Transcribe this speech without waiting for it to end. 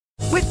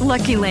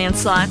Lucky Land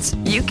Slots,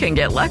 you can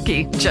get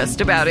lucky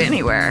just about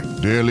anywhere.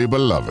 Dearly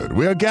beloved,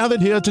 we are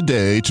gathered here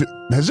today to...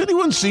 Has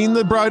anyone seen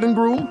the bride and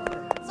groom?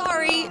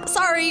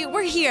 Sorry,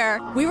 we're here.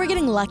 We were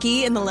getting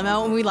lucky in the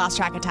limo and we lost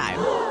track of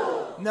time.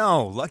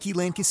 No, Lucky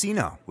Land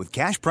Casino, with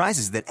cash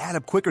prizes that add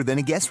up quicker than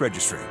a guest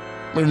registry.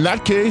 In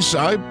that case,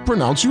 I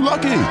pronounce you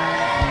lucky.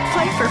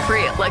 Play for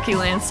free at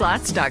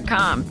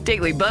LuckyLandSlots.com.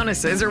 Daily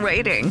bonuses are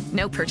waiting.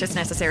 No purchase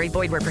necessary.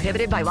 Void where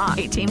prohibited by law.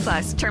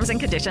 18+. Terms and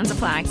conditions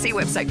apply. See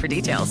website for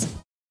details.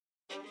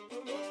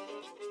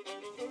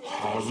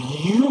 Have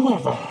you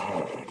ever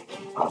heard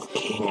of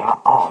King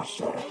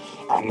Arthur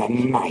and the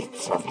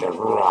Knights of the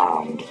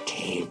Round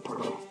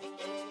Table?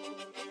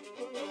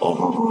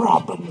 Or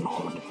Robin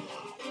Hood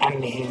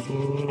and his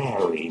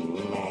merry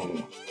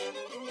men?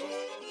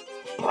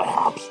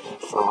 Perhaps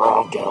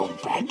Frodo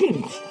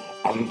Baggins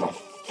and the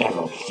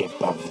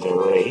Fellowship of the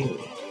Ring?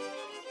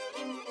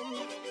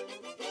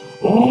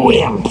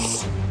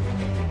 Wimps,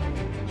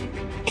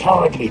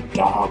 cowardly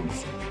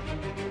dogs,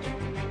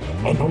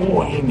 and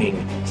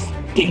whining,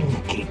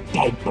 stinky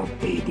diaper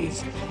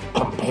babies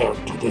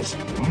compared to this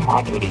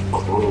motley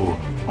crew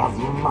of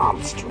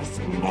monstrous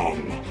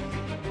men.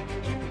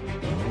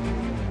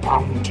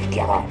 Bound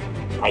together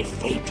by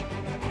fate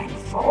and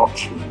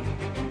fortune.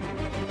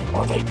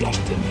 Are they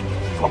destined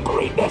for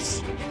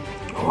greatness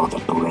or the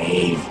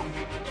grave?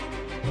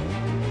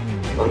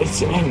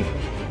 Listen in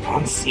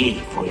and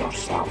see for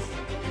yourself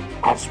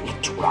as we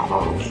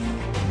travel with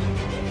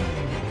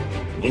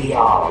the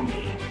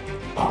army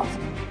of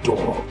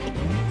Dorkness.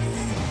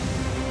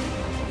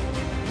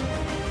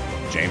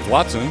 James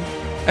Watson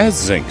as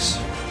Zinx.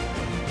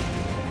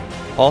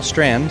 Paul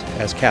Strand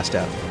as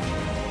Castav.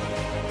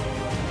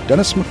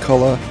 Dennis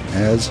McCullough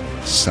as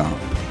Somp.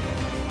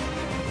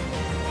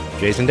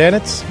 Jason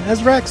Danitz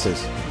as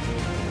Raxus.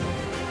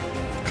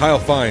 Kyle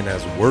Fine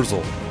as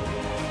Wurzel.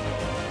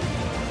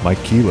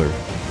 Mike Keeler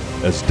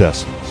as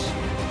Decimus.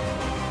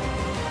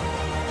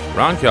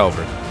 Ron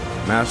Calvert,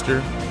 master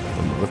of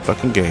the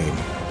motherfucking game.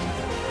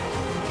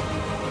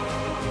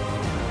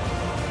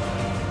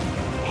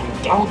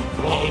 And don't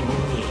blame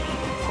me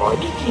for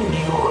anything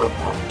you're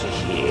about to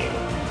hear.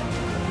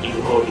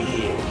 Your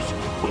ears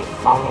will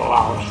follow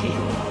our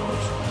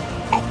heroes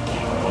at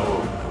their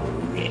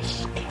own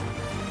risk.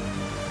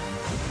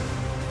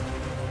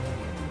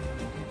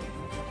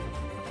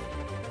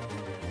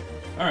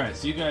 Alright,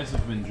 so you guys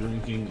have been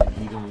drinking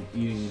and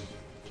eating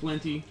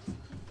plenty.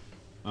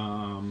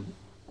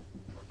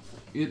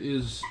 It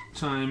is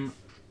time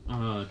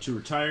to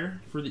retire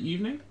for the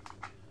evening.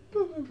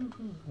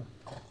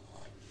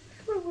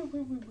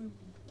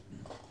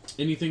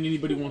 Anything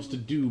anybody wants to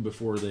do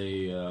before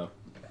they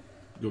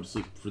go to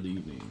sleep for the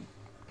evening?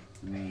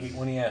 I hate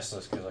when he asks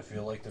us because I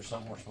feel like there's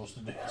something we're supposed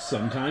to do.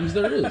 Sometimes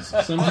there is.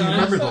 Sometimes. Oh, you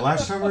remember the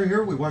last time we were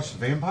here, we watched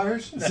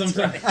Vampires?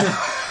 Sometimes. Right.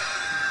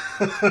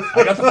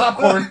 I got the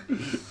popcorn.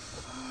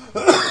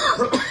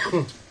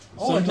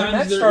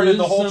 Sometimes that started there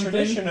the is whole something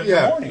tradition of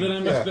the morning that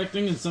I'm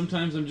expecting, and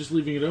sometimes I'm just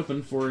leaving it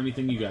open for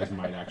anything you guys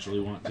might actually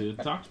want to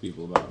talk to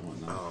people about and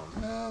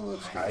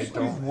whatnot. I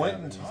don't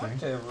went and talked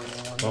to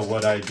everyone. But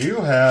what I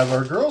do have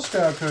are Girl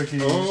Scout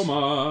cookies. Oh my!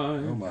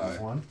 Oh my!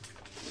 One.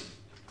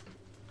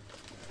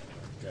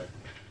 Okay.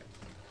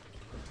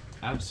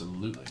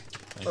 Absolutely.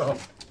 Oh,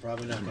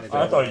 probably not going to.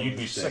 I thought you'd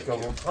be sick of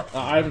them.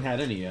 I haven't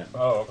had any yet.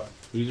 Oh, okay.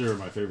 These are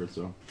my favorites,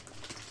 though.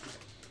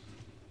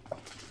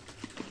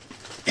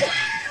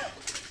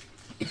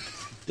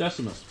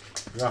 Decimus.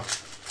 Yeah.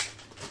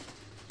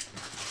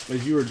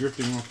 As you were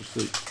drifting off to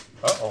sleep.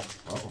 Uh-oh.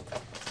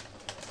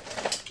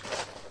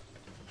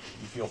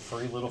 You feel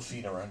furry little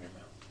feet around your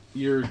mouth.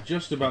 You're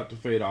just about to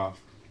fade off,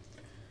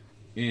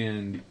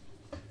 and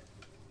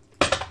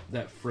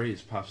that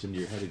phrase pops into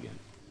your head again.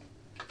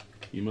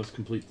 You must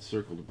complete the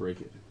circle to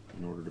break it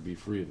in order to be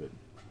free of it.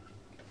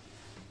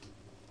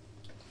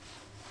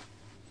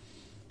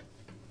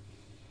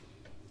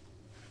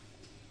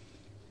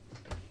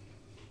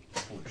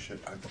 Holy shit,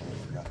 I totally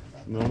forgot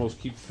about that. It almost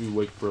keeps you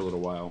awake for a little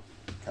while.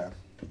 Okay.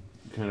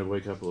 You kind of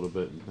wake up a little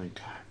bit and think,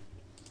 God,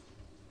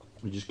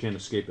 you just can't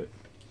escape it.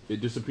 It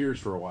disappears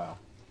for a while.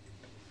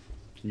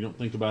 You don't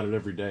think about it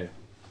every day.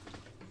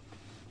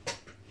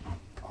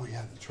 Oh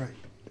yeah, that's right.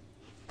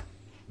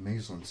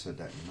 Maisland said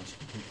that you must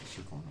complete the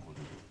circle in order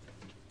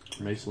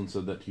to... Maisland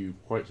said that to you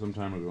quite some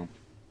time ago.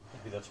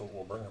 Maybe that's what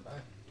will bring her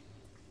back.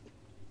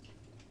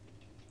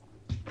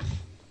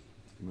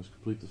 You must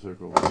complete the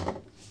circle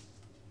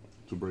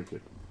to break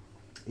it.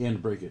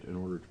 And break it in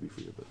order to be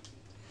free of it.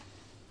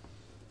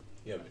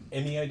 You have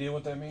any idea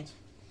what that means?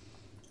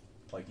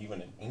 Like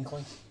even an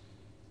inkling?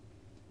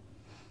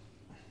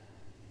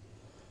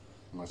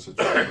 Unless it's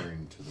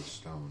referring to the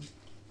stone.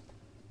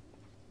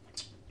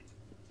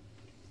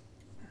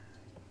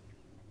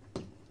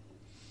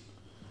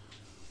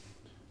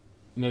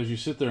 And as you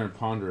sit there and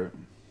ponder it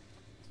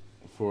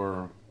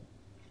for,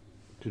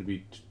 could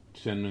be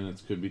 10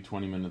 minutes, could be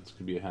 20 minutes,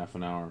 could be a half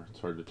an hour. It's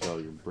hard to tell.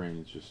 Your brain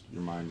is just,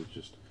 your mind is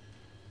just,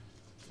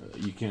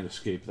 you can't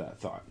escape that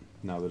thought.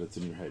 Now that it's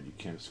in your head, you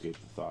can't escape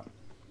the thought.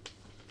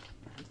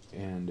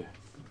 And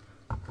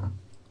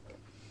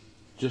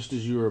just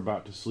as you are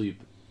about to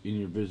sleep, in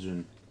your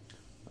vision,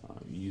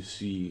 you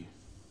see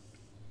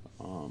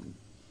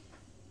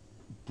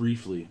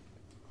briefly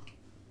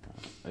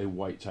a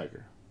white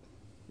tiger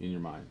in your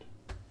mind.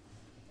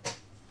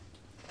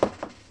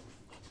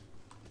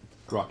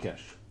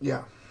 Rakesh.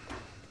 Yeah.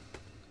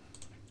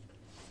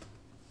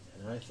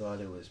 And I thought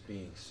it was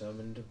being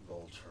summoned to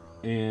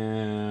Voltron.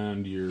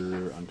 And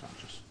you're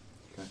unconscious.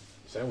 Okay.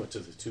 So I went to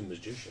the two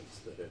magicians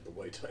that had the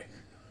white tiger.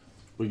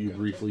 But you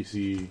briefly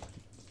see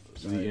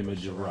Sorry, the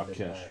image of surrounded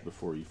Rakesh by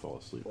before you fall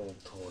asleep. Old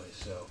toy,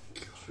 so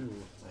true.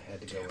 I had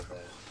to go with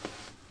that.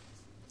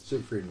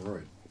 Siegfried and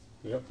Roy.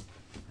 Yep.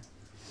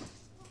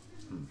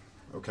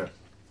 Okay.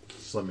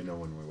 Just let me know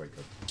when we wake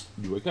up.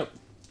 You wake up.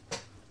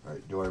 All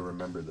right. Do I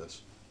remember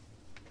this?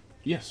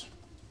 Yes,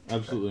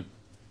 absolutely.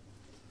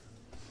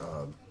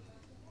 Okay.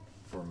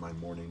 For my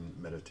morning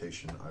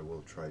meditation, I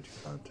will try to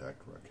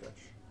contact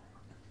Rakesh.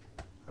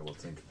 I will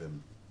think of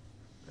him,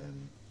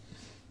 and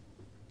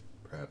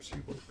perhaps he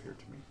will appear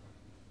to me.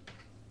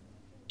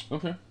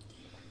 Okay.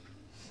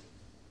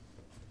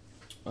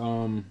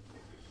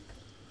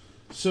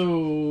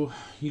 So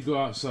you go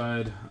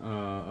outside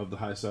of the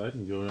high side.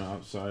 You go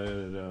outside,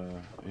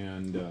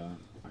 and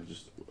I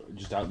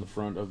just out in the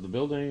front of the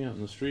building, out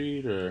in the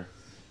street, or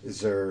is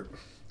there?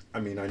 I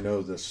mean, I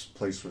know this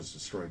place was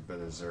destroyed, but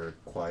is there a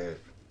quiet,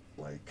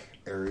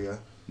 area?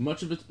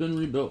 Much of it's been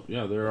rebuilt.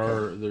 Yeah,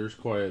 there's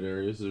quiet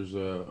areas. There's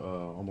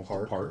almost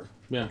a park.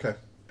 Yeah. Okay.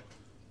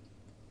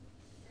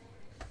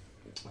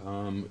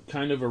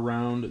 Kind of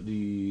around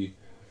the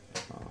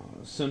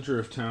center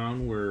of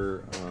town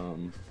where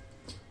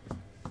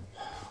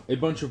a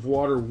bunch of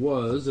water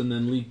was and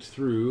then leaked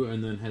through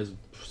and then has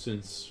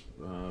since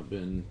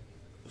been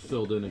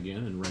filled in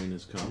again, and rain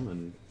has come,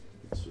 and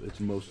it's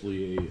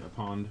mostly a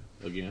pond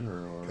again,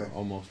 or Okay.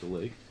 almost a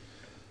lake.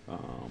 I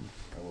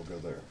will go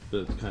there.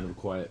 But it's kind of a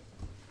quiet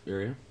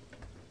area.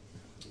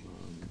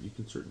 You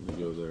can certainly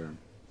go there.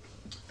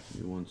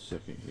 Give me 1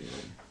 second here.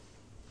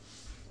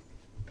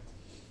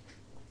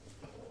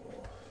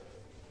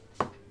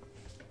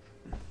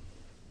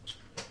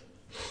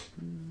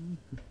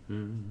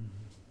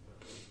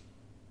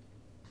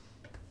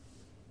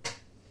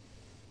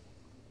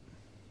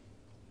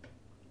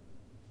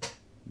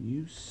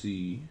 You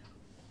see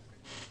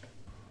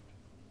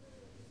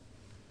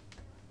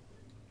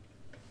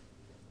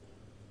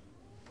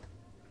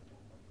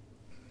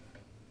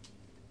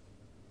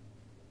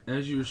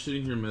as you were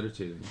sitting here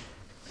meditating,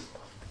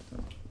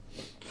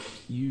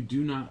 you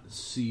do not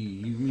see.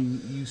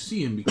 You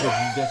see him because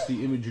that's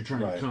the image you're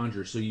trying to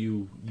conjure. So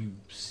you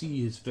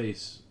see his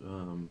face,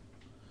 and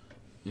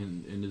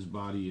his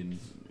body and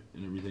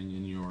everything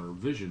in your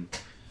vision.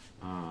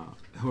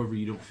 However,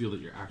 you don't feel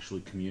that you're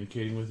actually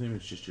communicating with him.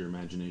 It's just your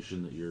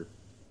imagination that you're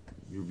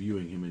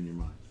viewing him in your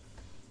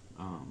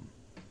mind.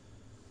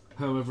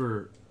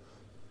 However,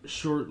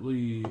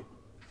 shortly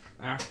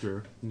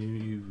after,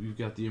 you've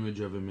got the image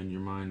of him in your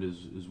mind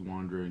is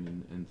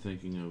wandering and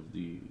thinking of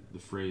the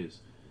phrase.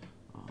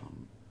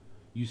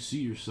 You see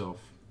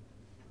yourself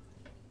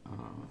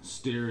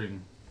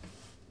staring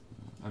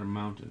at a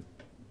mountain,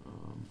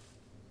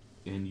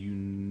 and you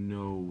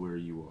know where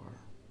you are.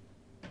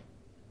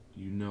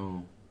 You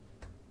know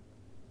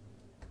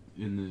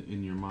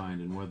in your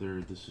mind, and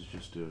whether this is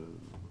just a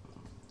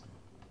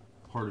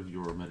part of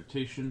your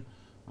meditation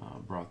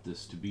brought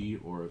this to be,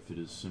 or if it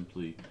is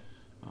simply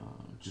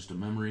just a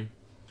memory,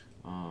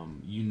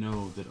 you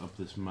know that up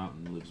this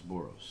mountain lives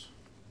Boros.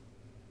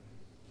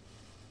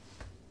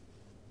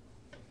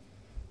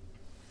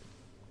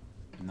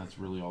 And that's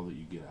really all that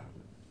you get out of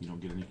it. You don't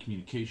get any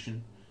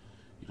communication.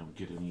 You don't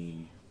get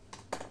any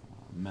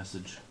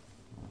message.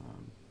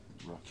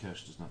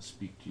 Rakesh does not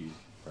speak to you.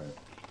 Right.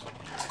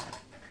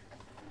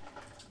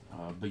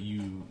 But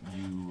you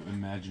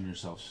imagine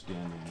yourself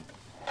standing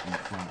in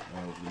front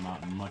of the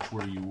mountain, much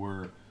where you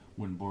were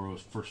when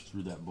Boros first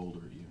threw that boulder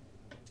at you.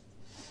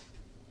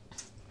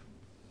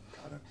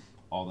 Got it.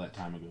 All that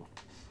time ago.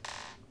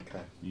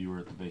 Okay. You were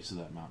at the base of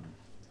that mountain.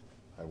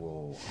 I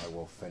will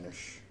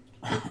finish.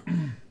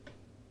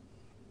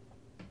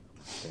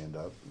 Stand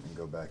up and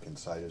go back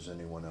inside. Is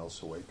anyone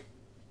else awake?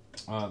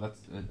 That's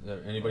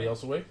anybody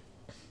else awake?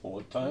 Well,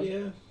 what time?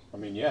 Yeah. I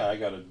mean, yeah, I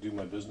got to do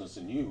my business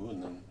in you,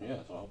 and then, yeah,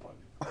 so I'll probably...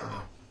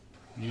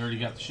 You already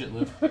got the shit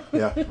lift?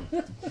 Yeah.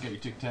 Got your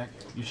tic-tac?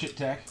 Your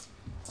shit-tac?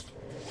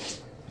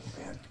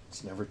 Man,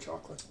 it's never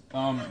chocolate.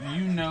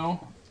 You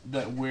know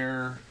that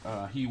where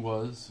he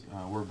was,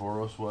 where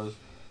Boros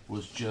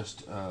was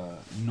just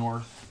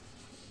north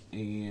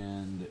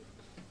and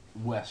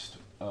west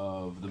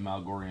of the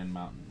Malgorian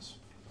Mountains.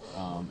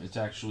 It's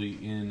actually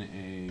in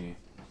a...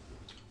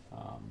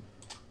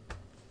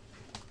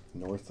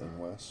 North and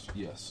west?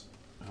 Yes.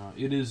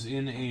 It is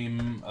in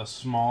a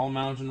small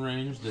mountain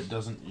range that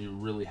doesn't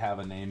really have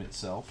a name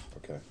itself.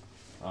 Okay.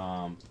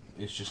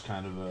 It's just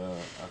kind of a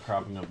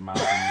cropping of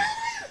mountains,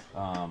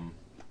 kind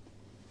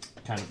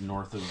of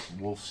north of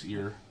Wolf's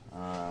Ear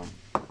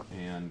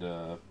and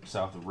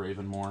south of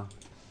Ravenmoor.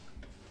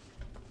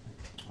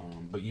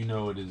 But you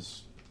know it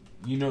is,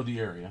 you know the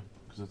area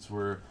because that's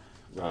where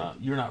Right.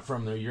 You're not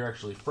from there. You're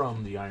actually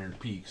from the Iron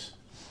Peaks,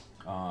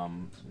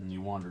 and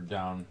you wandered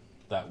down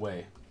that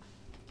way.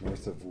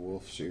 North of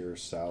Wolf's Ear,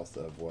 south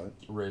of what?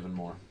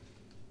 Ravenmore.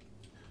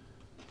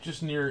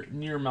 Just near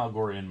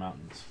Malgorian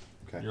Mountains.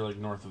 Okay. You're like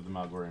north of the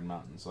Malgorian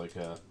Mountains. Like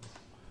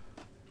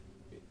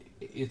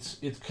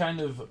it's kind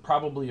of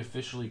probably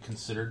officially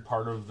considered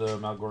part of the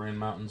Malgorian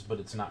Mountains, but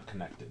it's not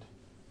connected.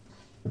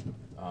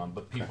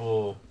 But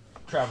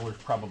travelers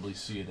probably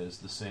see it as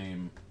the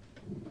same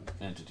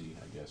entity,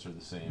 I guess, or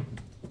the same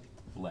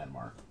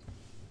landmark.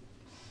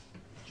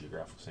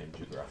 Same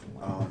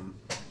geographical landmark.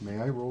 May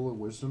I roll a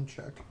wisdom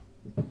check?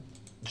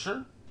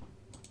 Sure.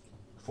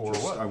 For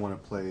Just, what? I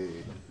want to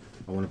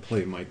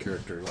play my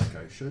character like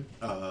I should.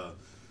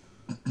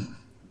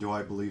 Do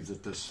I believe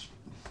that this...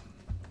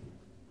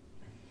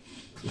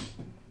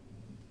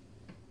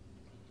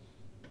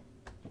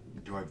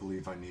 Do I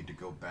believe I need to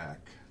go back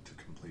to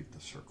complete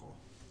the circle?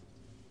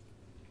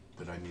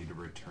 That I need to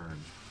return?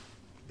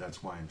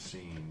 That's why I'm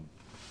seeing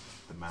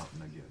the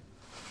mountain again.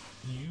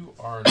 You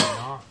are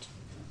not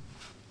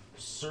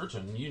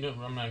certain. You know,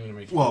 I'm not going to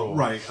make you Well, roll.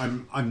 right.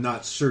 I'm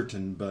not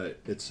certain, but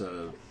it's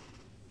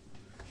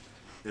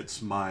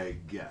my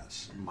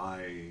guess.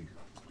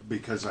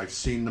 Because I've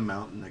seen the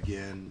mountain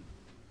again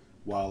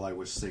while I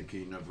was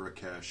thinking of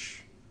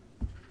Rakesh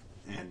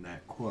and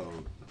that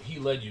quote. He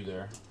led you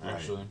there,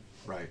 actually.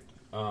 Right.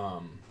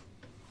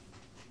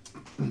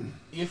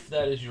 If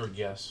that is your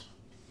guess,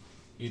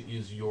 it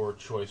is your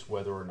choice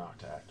whether or not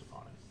to act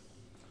upon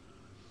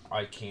it.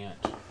 I can't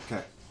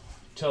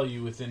tell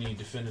you with any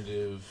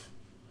definitive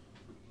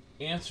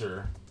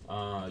answer.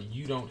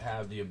 You don't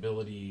have the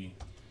ability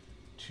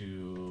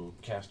to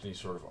cast any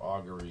sort of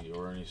augury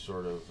or any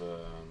sort of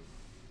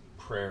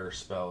prayer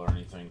spell or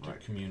anything to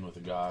commune with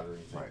a god or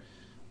anything.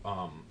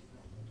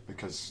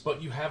 Because...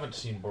 But you haven't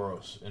seen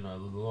Boros in a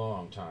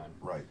long time.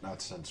 Right,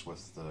 not since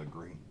with the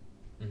green.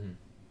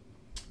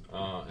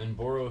 Mm-hmm. And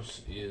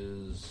Boros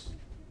is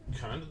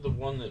kind of the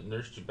one that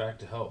nursed you back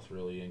to health,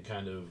 really, and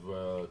kind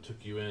of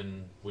took you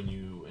in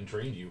and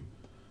trained you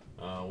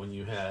when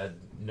you had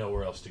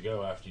nowhere else to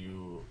go after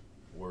you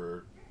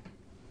were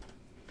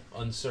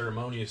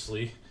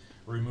unceremoniously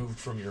removed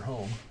from your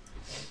home.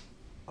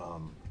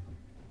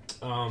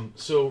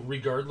 So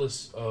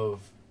regardless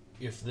of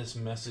if this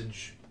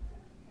message,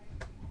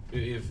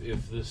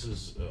 if this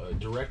is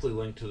directly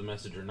linked to the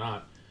message or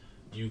not,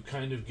 you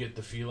kind of get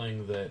the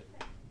feeling that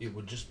it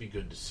would just be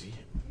good to see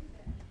him.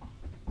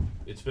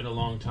 It's been a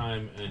long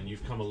time, and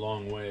you've come a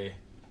long way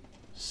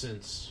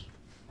since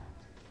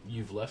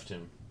you've left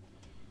him.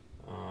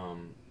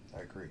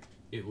 I agree.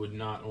 It would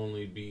not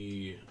only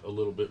be a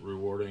little bit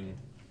rewarding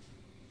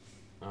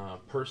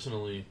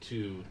personally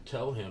to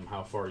tell him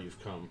how far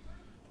you've come,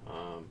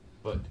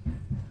 but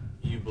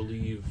you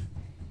believe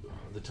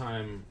the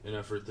time and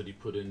effort that he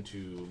put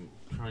into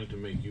trying to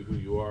make you who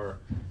you are,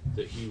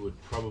 that he would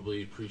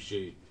probably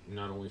appreciate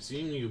not only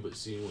seeing you, but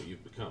seeing what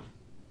you've become.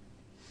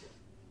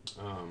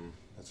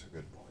 That's a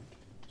good point.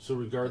 So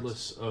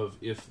regardless of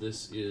if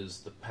this is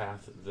the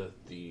path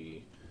that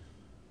the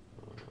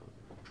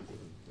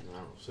I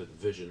don't know, say the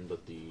vision,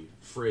 but the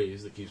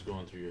phrase that keeps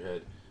going through your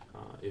head,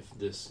 if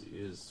this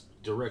is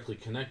directly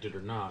connected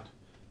or not,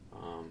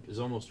 is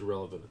almost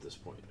irrelevant at this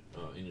point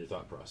in your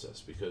thought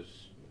process,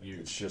 because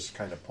it's just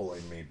kind of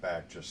pulling me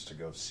back just to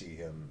go see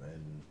him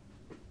and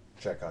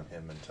check on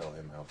him and tell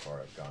him how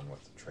far I've gone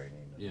with the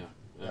training.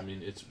 I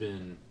mean, it's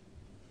been,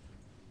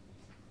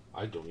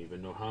 I don't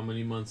even know how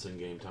many months in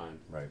game time.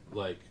 Right.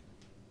 Like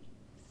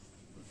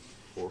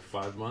 4 or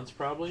 5 months,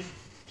 probably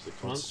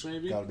 6 months,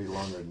 maybe. Got to be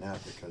longer than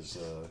that, because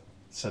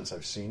since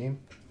I've seen him.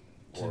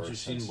 Since you've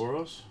seen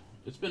Boros,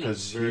 it's been a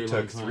because very he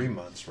long took time. 3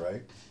 months,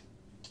 right?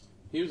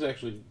 He was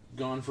actually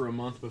gone for a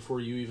month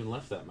before you even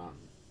left that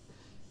mountain.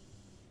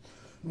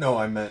 No,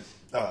 I meant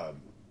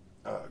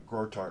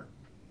Grortark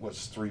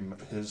was 3.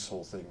 His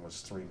whole thing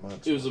was 3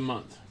 months. It was a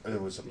month.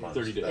 It was a month.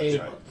 30 days.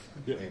 That's right.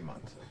 Yeah. A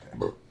month.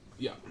 Okay.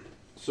 Yeah.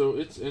 So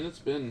it's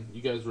been,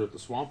 you guys were at the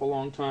swamp a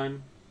long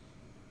time.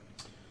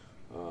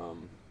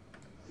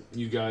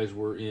 You guys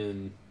were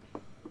in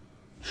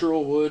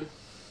Churlwood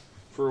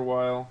for a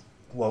while.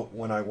 Well,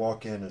 when I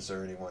walk in, is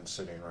there anyone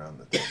sitting around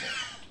the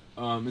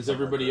table? Is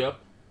everybody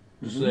up?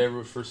 Just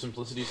so for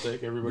simplicity's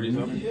sake, everybody's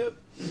up? Yep.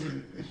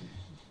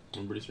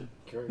 Everybody's here?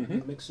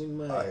 Mixing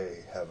my... I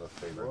have a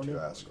favor to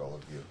ask all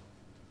of you.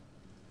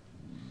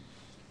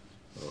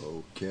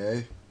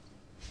 Okay.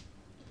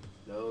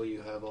 No,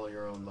 you have all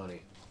your own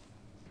money.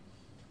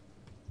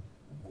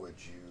 Would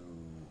you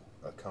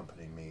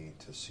accompany me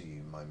to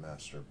see my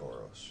master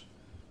Boros?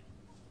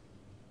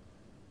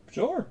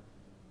 Sure.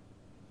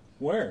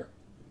 Where?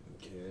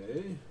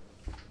 Okay.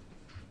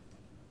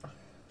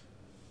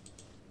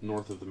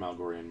 North of the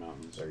Malgorian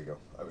Mountains. There you go.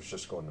 I was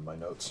just going to my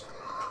notes.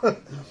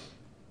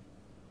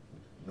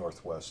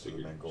 Northwest of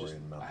the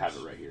Malgorian Mountains. I have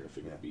it right here. I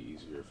figured it'd be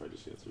easier if I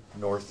just get through.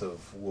 North of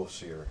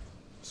Wolfseer,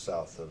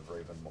 south of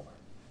Ravenmore.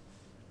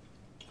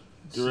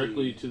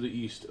 Directly to the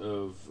east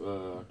of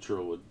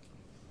Churlwood.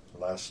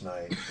 Last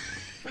night,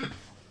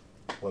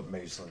 what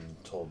Maislin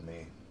told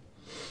me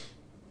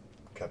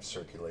kept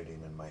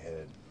circulating in my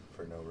head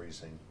for no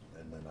reason,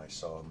 and then I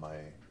saw my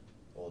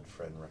old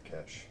friend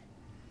Rakesh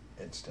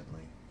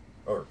instantly,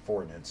 or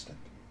for an instant,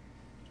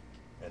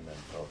 and then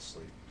fell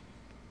asleep.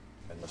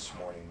 And this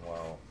morning,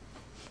 while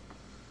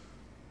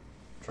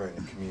trying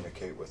to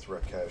communicate with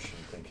Rakesh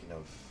and thinking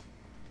of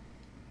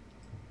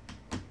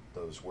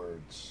those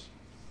words,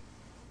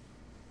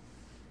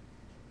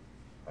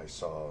 I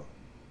saw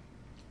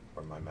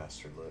where my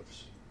master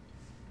lives.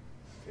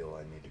 I feel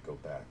I need to go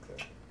back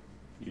there.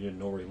 You didn't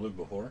know where he lived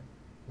before?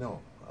 No,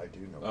 I do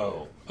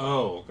know.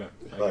 Okay.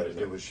 But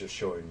it was just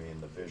showing me in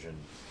the vision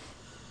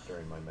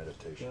during my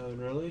meditation. Now, in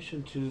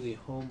relation to the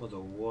home of the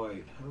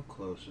White, how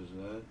close is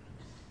that?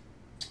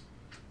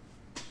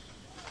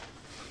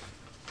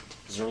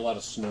 Is there a lot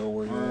of snow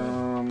where you're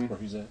at? Where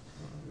he's at?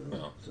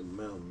 No, it's a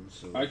mountain,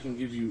 so... I can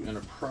give you an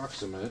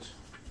approximate.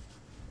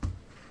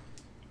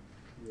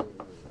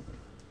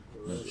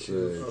 Let's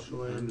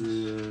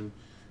Upland.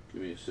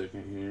 Give me a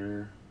second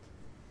here.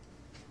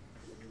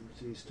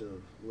 East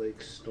of Lake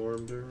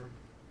Stormder.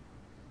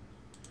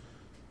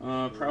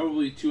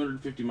 Probably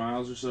 250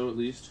 miles or so at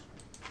least.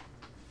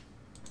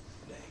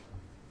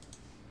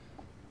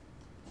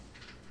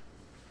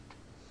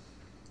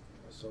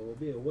 So we'll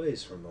be a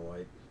ways from the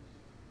White.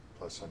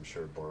 Plus, I'm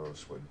sure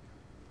Boros would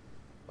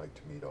like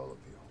to meet all of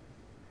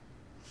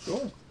you.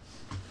 Sure.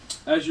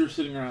 As you're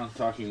sitting around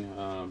talking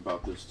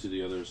about this to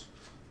the others,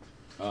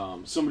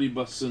 somebody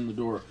busts in the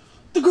door.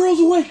 The girl's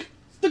awake!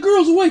 The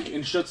girl's awake!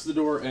 And shuts the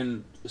door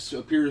and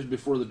appears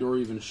before the door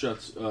even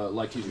shuts,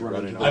 like he's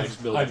running to the next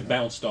building. I've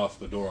bounced off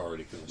the door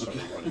already because it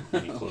started running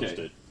when he closed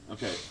it.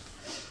 Okay.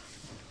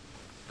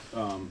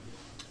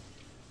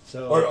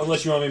 Or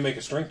unless you want me to make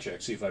a strength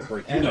check, see if I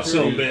break you, After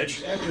son of a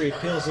bitch. After he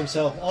peels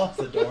himself off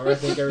the door, I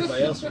think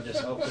everybody else would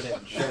just open it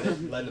and shut it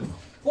and let him...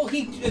 Well,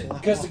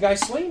 because the guy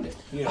slammed it.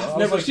 You know, I've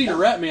never seen a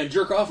rat man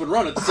jerk off and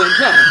run at the same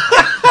time.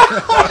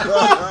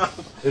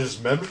 It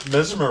is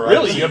mesmerizing.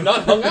 Really? You have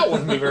not hung out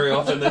with me very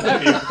often, then,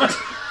 have you?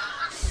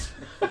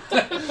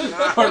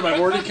 Part of my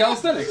morning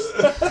calisthenics.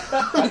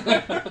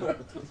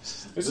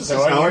 This is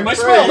how I learn my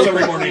spells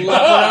every morning.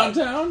 Lap around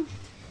town.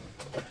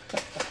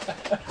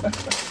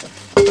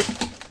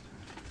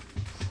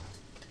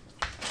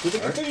 To the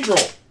cathedral.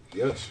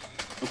 Yes.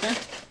 Okay.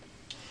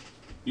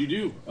 You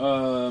do.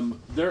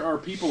 There are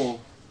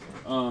people.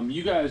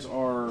 You guys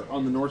are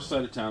on the north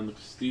side of town. The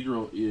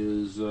cathedral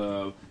is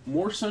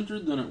more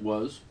centered than it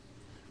was,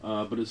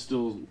 but it's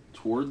still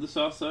toward the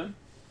south side,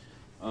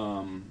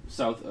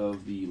 south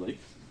of the lake,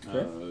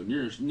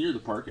 near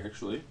the park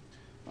actually.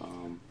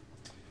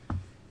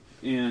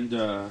 And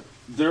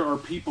there are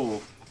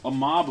people, a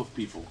mob of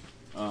people,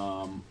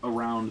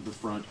 around the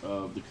front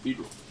of the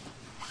cathedral.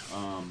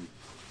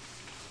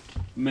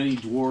 Many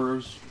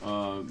dwarves,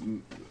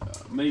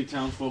 many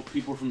townsfolk,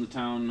 people from the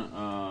town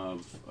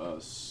of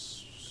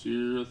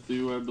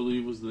Sirathu, I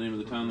believe was the name of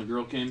the town the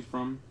girl came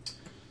from.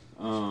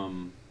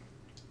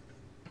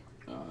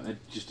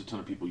 Just a ton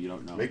of people you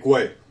don't know. Make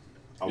way.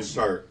 I'll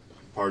start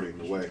parting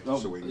the way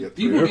so we can get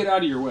through. People get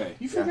out of your way.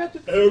 You forgot to...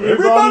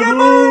 Everybody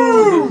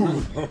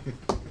move!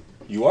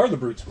 You are the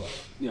brute squad.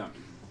 Yeah.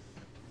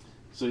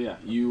 So yeah,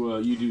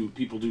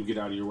 people do get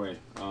out of your way.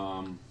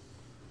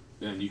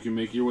 And you can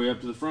make your way up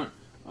to the front.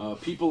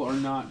 People are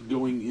not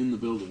going in the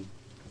building,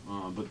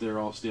 but they're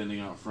all standing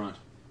out front,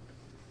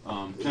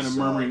 kind of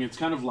murmuring. It's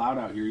kind of loud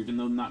out here, even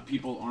though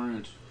people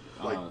aren't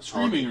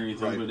screaming or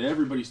anything, but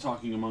everybody's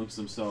talking amongst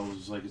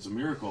themselves like it's a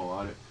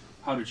miracle.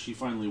 How did she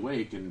finally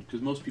wake? And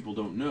because most people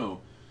don't know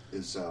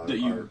that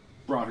you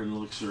brought her an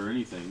elixir or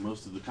anything.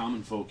 Most of the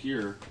common folk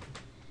here,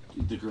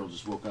 the girl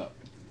just woke up,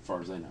 as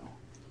far as I know.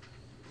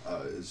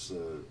 Is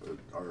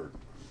our...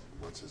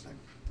 What's his name?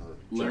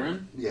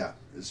 Laren? Yeah.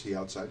 Is he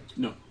outside?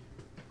 No.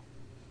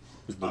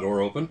 Is the door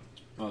open?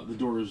 The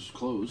door is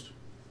closed.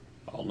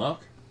 I'll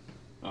knock.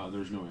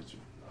 There's no answer.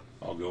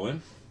 I'll go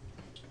in.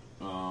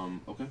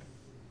 Okay.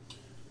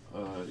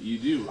 You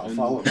do. I'll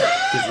follow.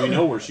 Because we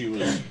know where she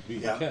was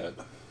being kept.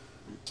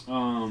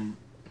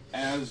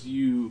 As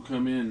you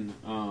come in,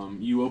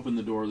 you open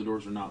the door. The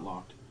doors are not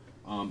locked.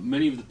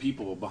 Many of the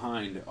people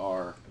behind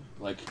are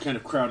kind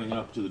of crowding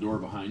up to the door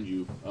behind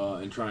you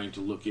and trying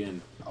to look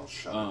in. I'll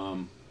shut up.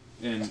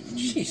 And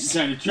you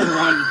kind of turn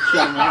around and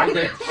shut them out.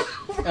 Okay.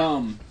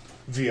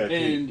 VIP.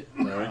 And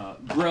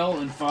Grell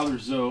and Father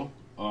Zoe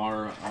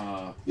are...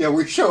 yeah,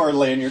 we show our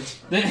lanyards.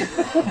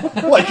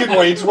 Like in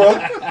Wayne's World.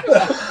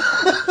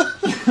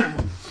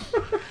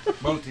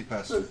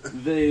 Multi-pass.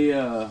 They...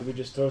 we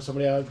just throw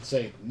somebody out and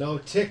say, no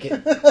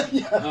ticket.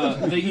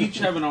 They each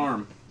have an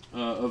arm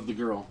of the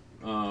girl.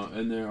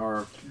 And they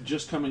are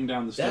just coming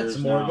down the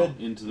stairs now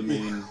into the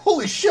main...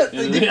 Holy shit!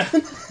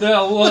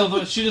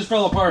 Well, she just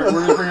fell apart. We're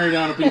going to bring her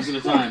down a piece at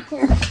a time.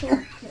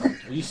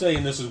 Are you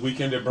saying this is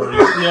Weekend at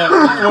Bernie's? Yeah.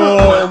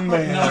 Oh,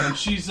 man. No,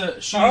 she's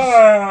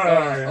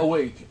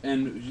awake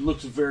and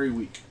looks very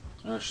weak.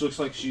 She looks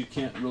like she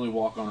can't really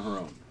walk on her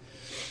own.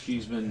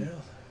 She's been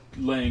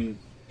laying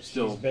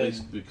still,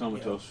 basically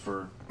comatose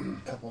for a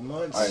couple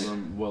months.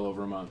 Well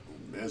over a month.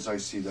 As I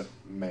see that,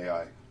 may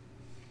I?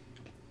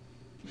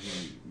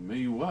 May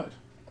you what?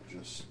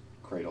 Just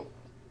cradle.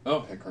 Oh,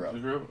 pick her up.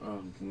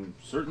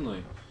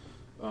 Certainly.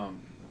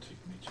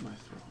 Take me to my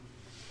throne.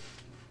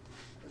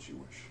 As you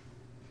wish.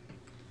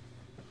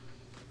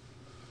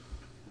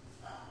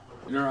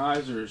 And her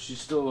eyes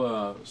she's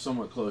still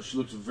somewhat closed. She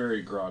looks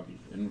very groggy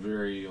and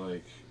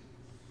very,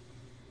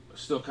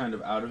 still kind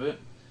of out of it,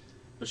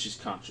 but she's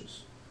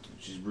conscious.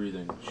 She's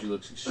breathing. She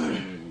looks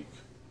extremely weak.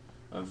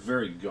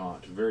 Very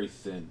gaunt, very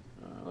thin,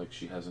 like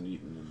she hasn't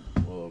eaten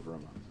in well over a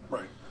month.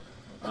 Right.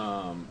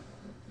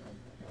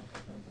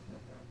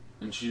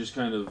 And she just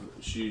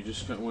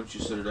once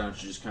you sit her down,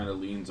 she just kind of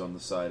leans on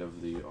the side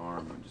of the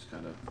arm and just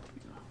kind of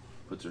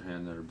puts her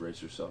hand there to brace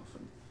herself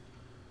and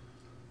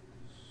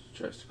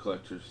tries to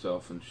collect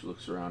herself, and she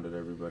looks around at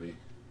everybody.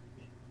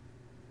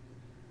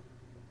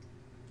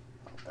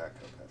 I'll back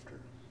up after.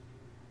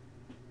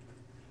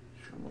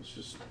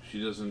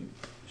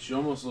 She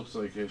almost looks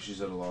like she's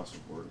at a loss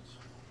of words.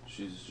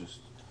 She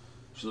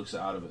looks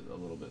out of it a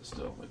little bit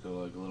still, like a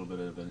little bit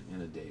of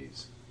in a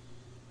daze.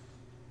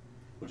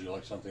 Would you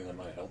like something that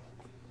might help?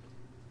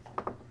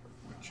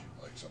 Would you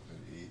like something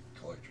to eat?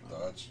 Collect your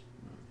thoughts?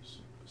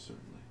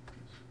 Certainly.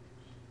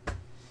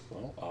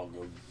 Well,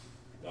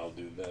 I'll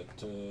do that,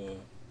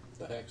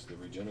 the hex, the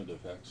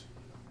regenerative hex.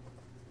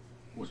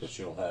 So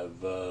she'll have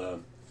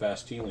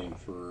fast healing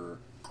for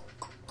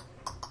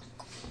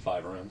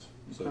 5 rounds.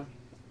 So,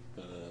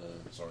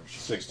 okay.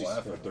 60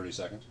 or 30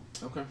 seconds.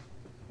 Okay.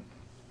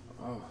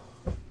 Oh.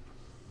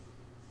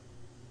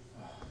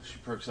 She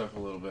perks up a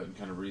little bit and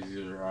kind of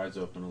reaches her eyes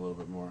open a little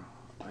bit more.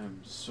 I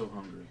am so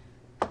hungry.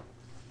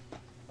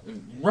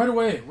 And right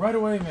away,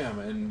 ma'am.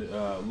 And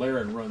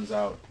Laren runs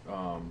out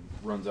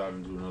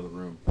into another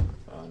room,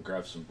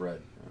 grabs some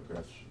bread.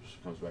 She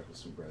comes back with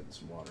some bread and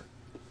some water.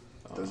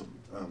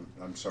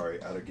 I'm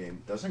sorry, out of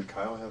game. Doesn't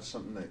Kyle have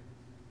something that,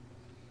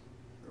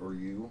 or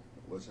you,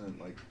 wasn't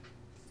it like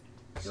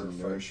some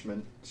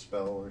nourishment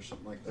spell or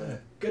something like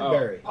that?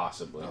 Goodberry.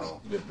 Possibly.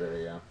 Oh.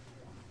 Goodberry, yeah.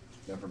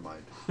 Never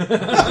mind.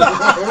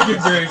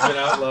 Goodberry's been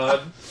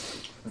outlawed.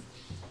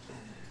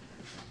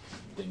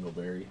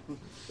 Dingleberry.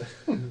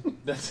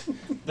 That's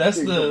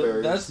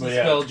the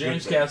spell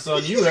James casts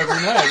on you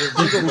every night. Is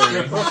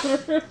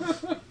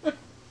Dingleberry.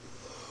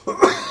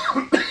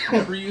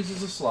 Never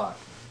uses a slot.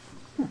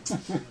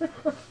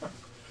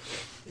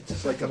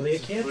 It's like a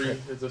cantrip.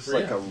 It's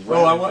like a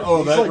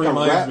that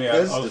reminds me. I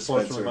was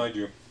supposed to remind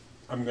you.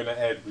 I'm going to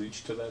add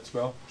reach to that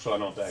spell, so I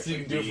don't have to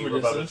actually do it from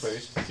a distance.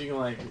 face. So you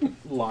can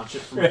launch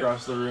it from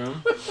across the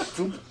room.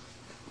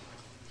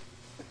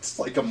 It's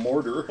like a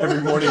mortar.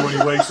 Every morning when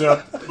he wakes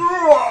up.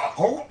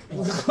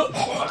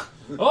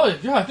 Oh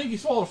yeah, I think he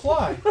swallowed a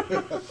fly.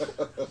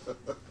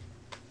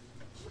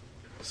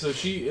 So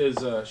she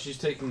is. She's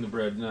taking the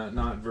bread,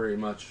 not very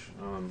much.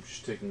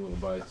 She's taking little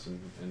bites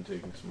and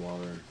taking some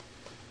water.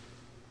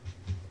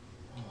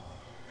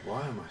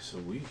 Why am I so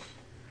weak?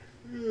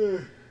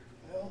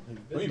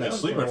 You've been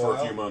sleeping for a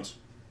few months.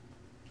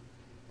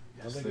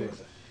 I think it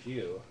was a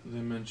few. They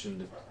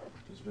mentioned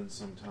it's been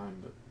some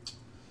time, but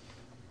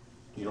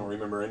you don't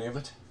remember any of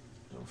it?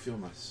 I don't feel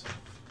myself.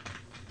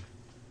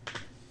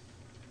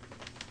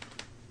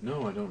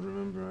 No, I don't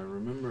remember. I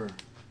remember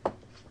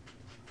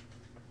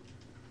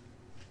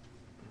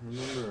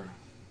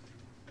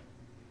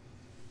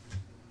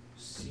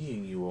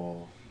seeing you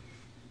all.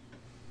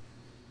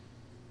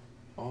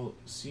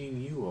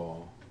 Seeing you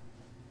all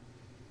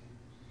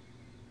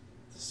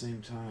at the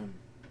same time,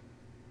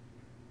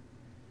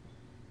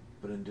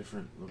 but in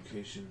different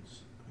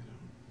locations.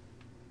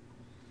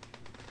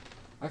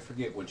 I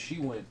forget when she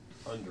went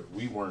under.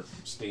 We weren't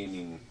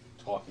standing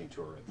talking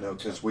to her. No,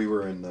 because we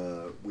were in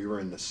the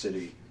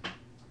city.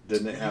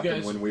 Didn't it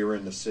happen when we were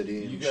in the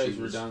city? And you guys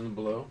were down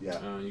below.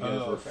 Yeah, you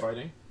guys were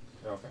fighting.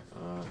 Okay.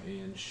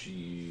 And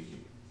she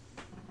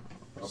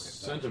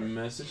sent a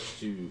message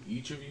to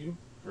each of you.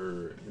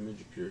 Her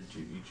image appeared to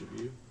each of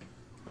you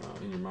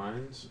in your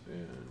minds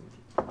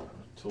and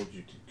told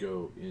you to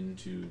go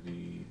into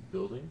the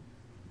building.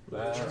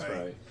 That's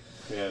right.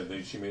 Yeah,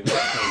 she made a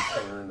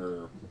turn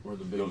or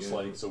the big ghost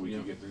light so we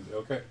could get through.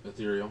 Okay.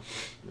 Ethereal.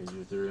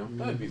 Major ethereal.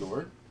 That'd be the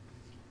word.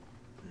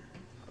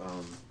 I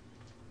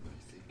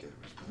think it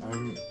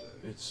was.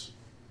 It's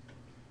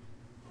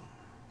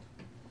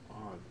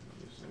odd.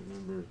 I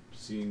remember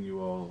seeing you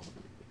all,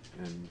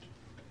 and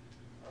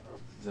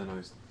then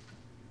I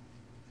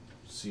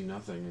see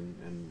nothing,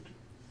 and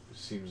it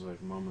seems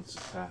like moments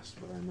have passed,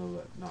 but I know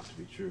that not to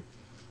be true.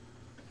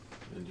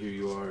 And here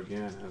you are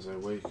again as I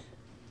wake.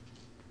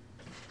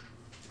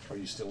 Are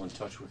you still in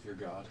touch with your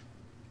God?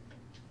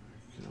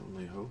 I can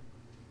only hope.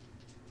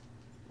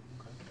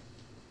 Okay.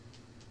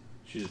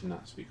 She does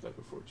not speak like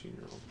a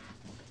 14-year-old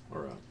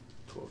or a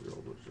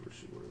 12-year-old, whatever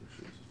she is.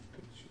 I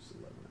think she's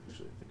 11.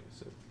 Actually, I think I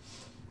said.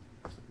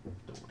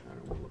 I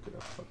don't want to look it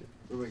up. Fuck it.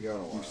 We got a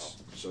while,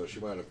 so she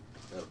might have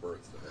had a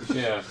birthday.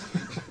 Yeah.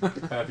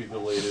 Happy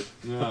belated.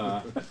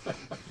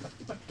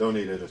 Don't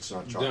eat it. It's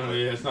not chocolate. Don't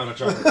eat it. It's not a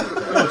chocolate.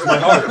 It's my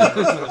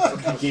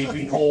heart.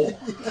 Gaping hole.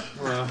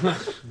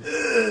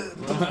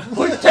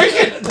 Wait, take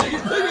it!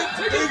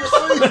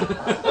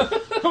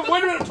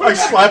 Wait a minute! I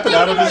slap it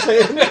out of his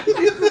hand.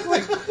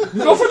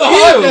 Go for the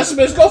hot,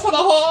 Decimus! Go for the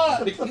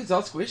hot! It's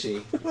all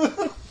squishy.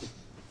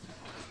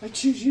 I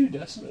choose you,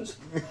 Decimus.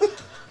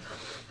 If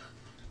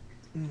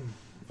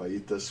I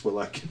eat this, will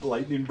I get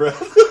lightning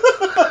breath?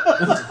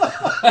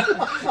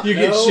 You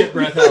get shit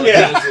breath out.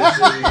 Yeah.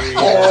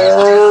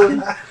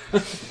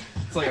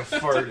 It's like a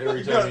fart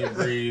every time you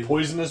breathe.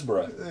 Poisonous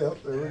breath.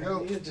 Yep, there we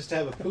go. You just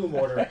have a poo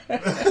mortar.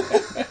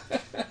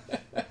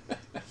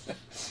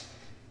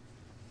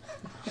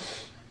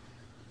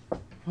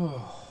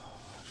 Oh,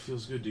 it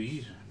feels good to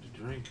eat and to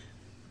drink.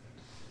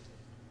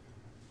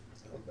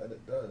 I bet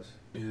it does.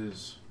 There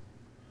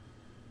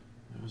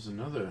was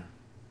another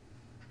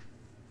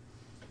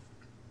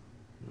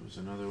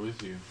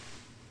with you.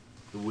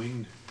 The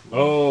winged.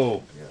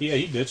 Oh, yeah,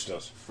 he ditched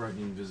us.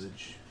 Frightening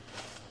visage.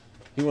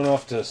 He went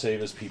off to save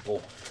his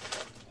people,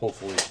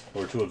 hopefully,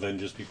 or to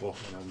avenge his people.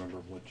 I don't remember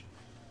which.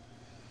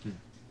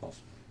 Off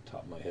the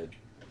top of my head.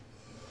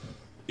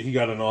 He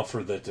got an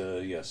offer that,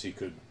 yes, he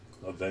could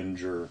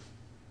avenge or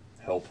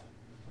help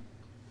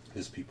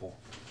his people.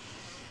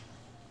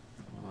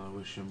 Well, I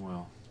wish him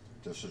well.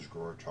 This is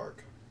Gortark.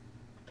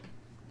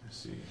 I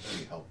see.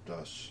 He helped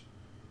us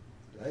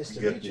Nice to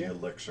get meet the you.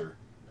 elixir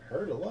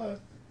Heard a lot.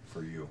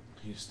 for you.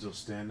 He's still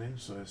standing,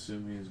 so I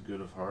assume he is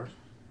good of heart.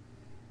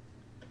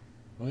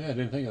 Oh yeah, I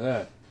didn't think of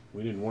that.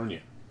 We didn't warn you.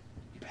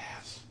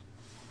 Pass.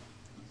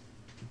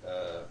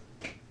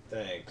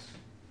 Thanks.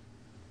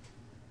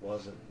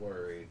 Wasn't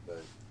worried,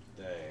 but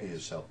thanks. He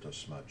has helped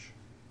us much.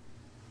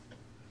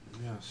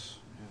 Yes.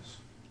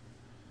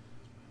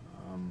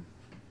 I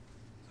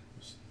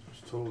was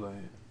told I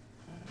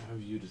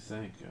have you to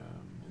thank.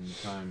 In the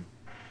time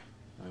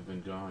I've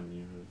been gone,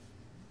 you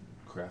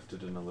have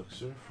crafted an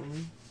elixir for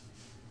me.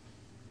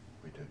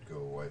 We did go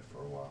away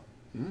for a while.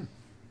 Mm.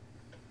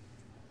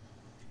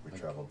 We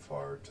traveled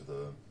far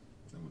to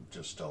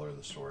just tell her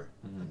the story,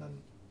 and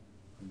then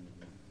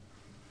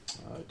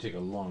It'd take a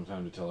long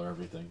time to tell her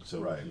everything, so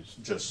Right.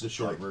 just the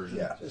short version.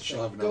 Yeah,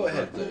 She'll have go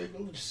ahead.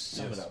 We'll just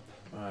sum it up.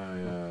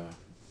 I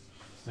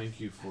thank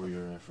you for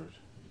your effort.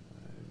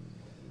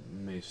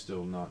 I may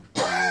still not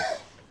be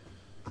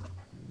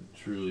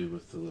truly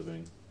with the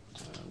living,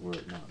 were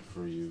it not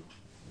for you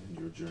and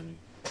your journey.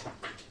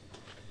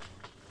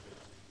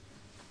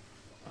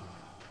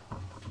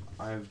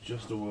 I have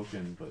just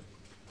awoken, but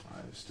I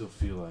still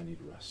feel I need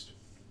rest.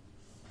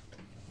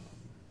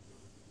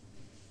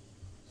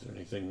 Is there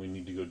anything we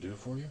need to go do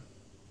for you?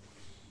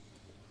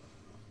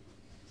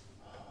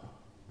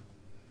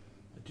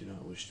 I do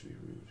not wish to be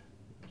rude.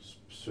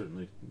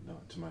 Certainly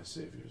not to my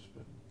saviors,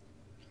 but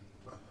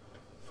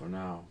for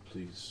now,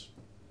 please,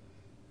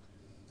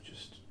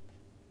 just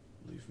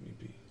leave me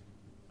be.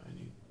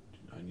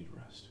 I need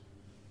rest.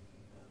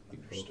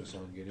 Focus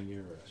on getting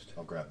your rest.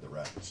 I'll grab the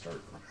rat and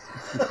start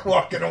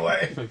walking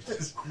away.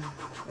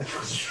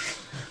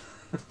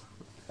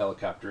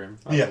 Helicopter him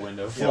out the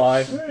window. Fly.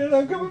 And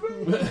I'm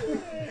coming back.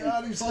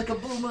 God, he's like a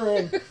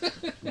boomerang.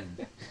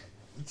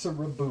 It's a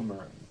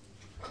boomerang.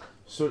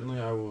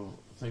 Certainly, I will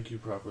thank you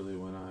properly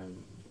when I'm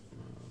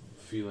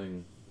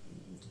feeling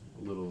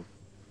a little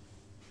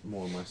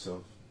more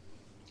myself.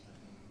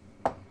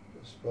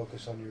 Just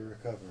focus on your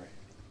recovery.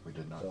 We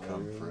did not That's all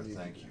come we for a really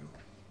thank need. you.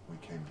 We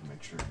came to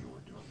make sure you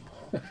were doing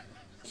well.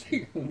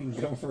 We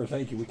didn't come for a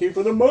thank you. We came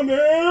for the money!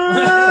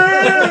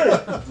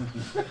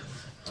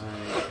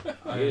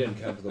 I didn't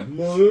come for the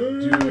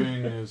money.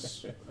 Doing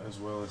as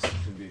well as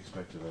can be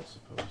expected, I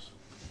suppose.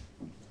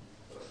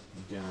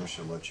 Again, I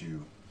shall let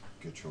you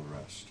get your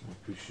rest. I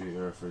appreciate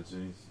your efforts.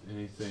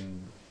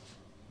 Anything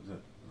that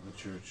the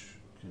church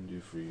can do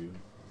for you,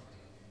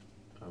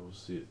 I will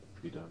see it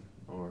be done.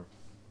 Or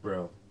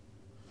Brel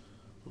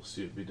will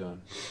see it be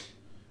done.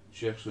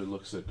 She actually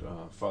looks at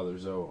Father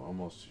Zoe,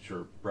 almost,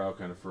 her brow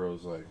kind of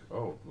furrows, like,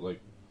 oh, like,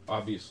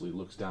 obviously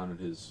looks down at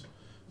his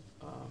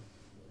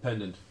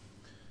pendant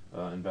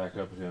and back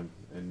up at him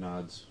and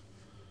nods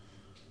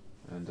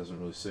and doesn't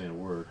really say a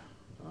word,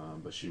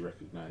 but she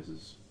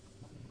recognizes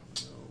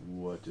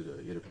what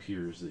it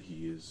appears that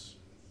he is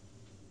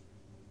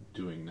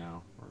doing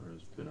now, or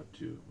has been up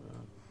to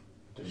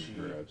Does in she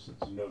her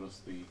absence. notice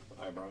the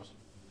eyebrows?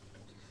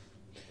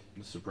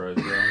 The surprise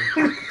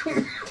round.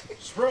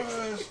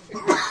 Surprise!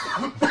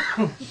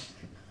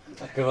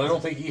 Because I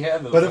don't think he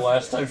had those But the if-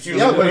 last time she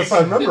was Yeah, in but the if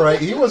I remember right,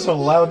 he wasn't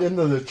allowed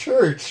into the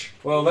church.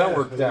 Well, that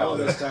worked All out.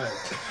 this time.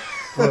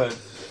 But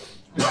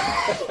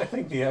I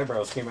think the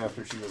eyebrows came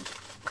after she was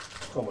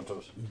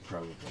comatose.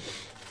 Probably.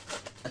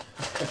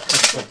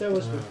 But that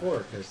was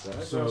before, because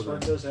the So eyebrows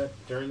weren't then- those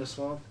at during the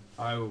swamp.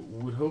 I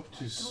would hope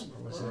to speak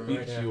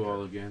right to you after.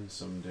 all again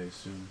someday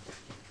soon.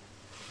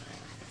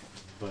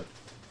 But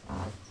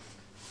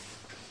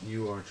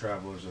you are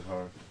travelers at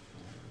heart.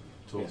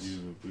 Told Yes. you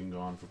have been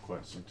gone for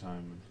quite some time,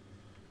 and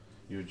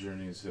your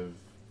journeys have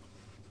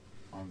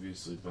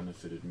obviously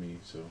benefited me.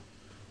 So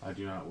I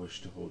do not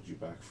wish to hold you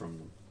back from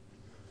them.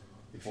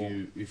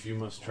 If you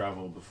must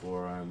travel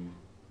before I'm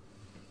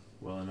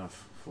well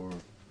enough for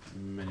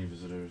many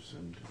visitors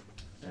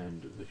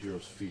and the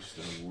hero's feast,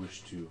 I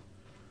wish to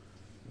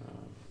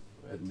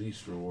at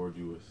least reward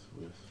you with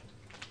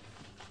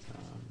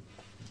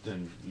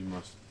then you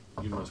must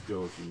you must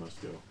go if you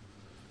must go.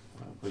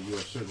 But you are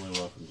certainly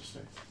welcome to stay.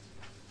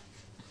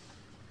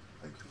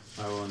 Thank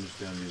you. I will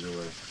understand either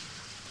way.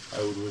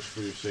 I would wish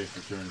for your safe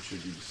return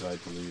should you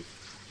decide to leave,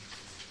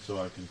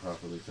 so I can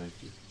properly thank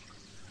you.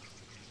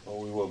 Oh,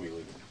 we will be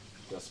leaving.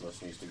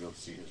 Decimus needs to go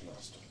see his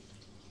master.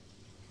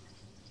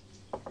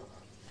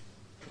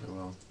 Very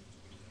well.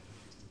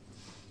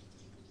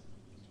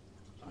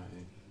 I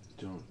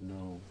don't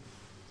know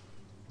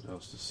what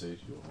else to say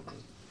to you all, but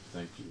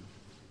thank you.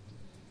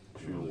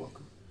 Truly. You're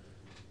welcome.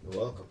 You're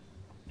welcome.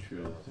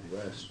 Truly, thank you.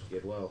 Rest.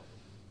 Get well.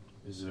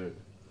 Is there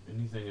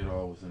anything at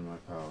all within my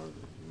power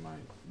that you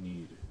might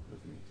need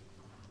of me?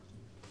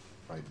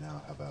 Right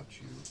now, how about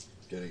you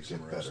getting some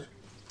get rest? better?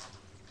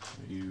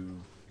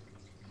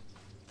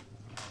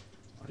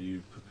 Are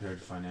you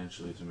prepared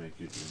financially to make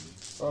your journey?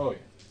 Oh, yeah.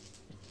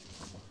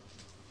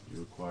 You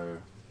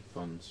require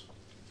funds?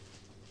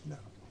 No.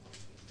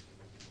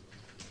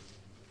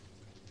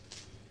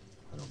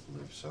 I don't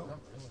believe so. Not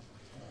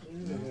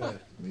really. Yeah,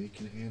 we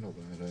can handle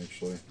that,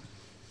 actually.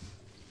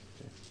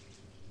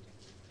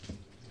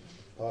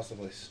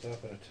 Possibly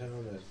stop in a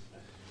town that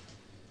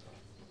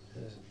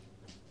has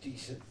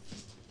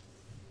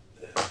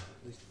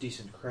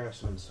decent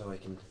craftsmen, so I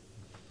can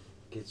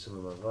get some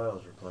of my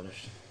vials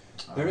replenished.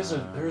 There is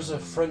a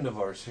friend of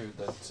ours here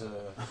that,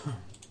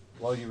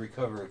 while you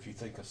recover, if you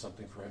think of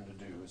something for him to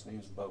do, his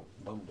name's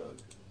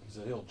Bumdug. He's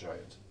a hill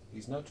giant.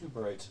 He's not too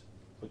bright,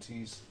 but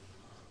he's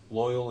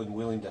loyal and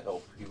willing to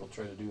help. He will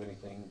try to do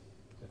anything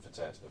if it's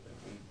asked of him.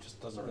 He just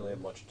doesn't really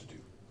have much to do.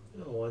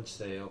 You know, once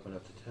they open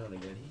up the town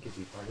again, he could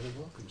be part of the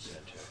welcome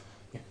center.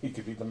 He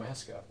could be the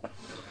mascot.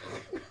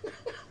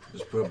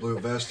 Just put a blue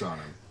vest on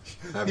him.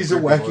 Have He's a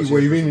creepy wacky voice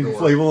waving at the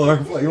door. inflatable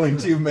arm flailing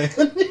too, man.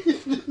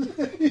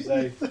 He's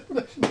like,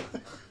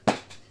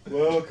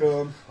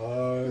 welcome.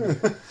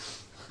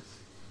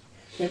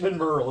 Him and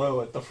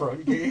Merlot at the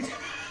front gate.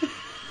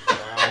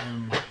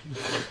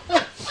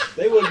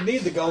 They wouldn't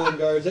need the golden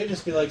guards. They'd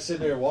just be like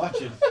sitting there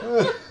watching.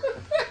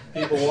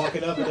 People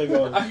walking up and they're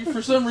going.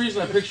 For some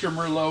reason, I picture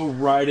Merlot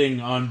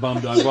riding on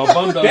Bumdug while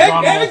Bumdug's on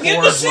all Get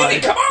in the fours. city!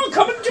 Like, Come on,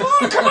 come and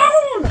join! Come on!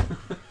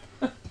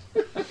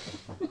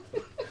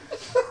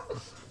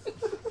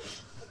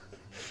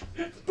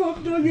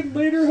 Bumdug and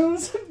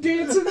Lederhosen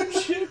dancing and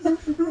shit.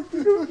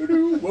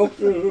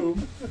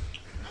 Welcome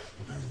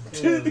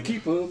to the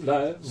Keep of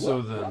Life.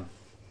 So then,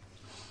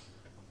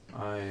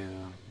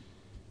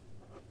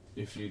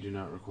 if you do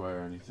not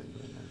require anything,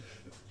 then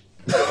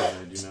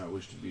I do not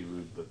wish to be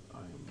rude, but I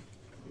am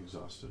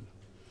exhausted.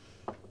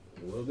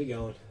 We'll be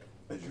going.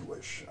 As you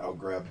wish. I'll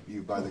grab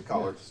you by the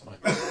collar.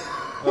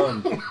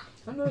 I'm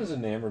not as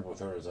enamored with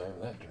her as I am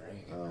that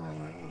dragon. Oh,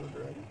 the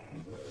dragon.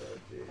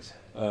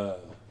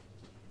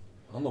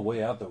 On the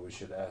way out, though, we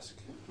should ask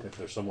if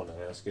there's someone to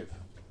ask if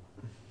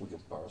we can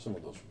borrow some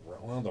of those.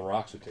 Well, the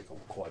rocks would take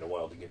quite a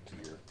while to get to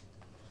your.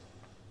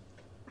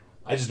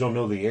 I just don't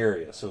know the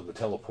area, so the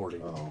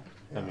teleporting. Oh,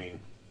 yeah. I mean,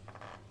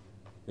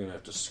 you're gonna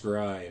have to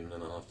scry, and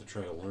then I'll have to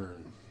try to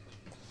learn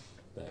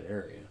that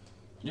area.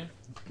 Yeah.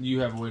 You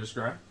have a way to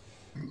scry?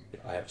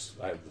 I have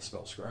the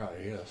spell scry.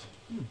 Yes.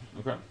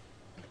 Okay.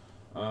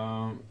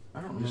 I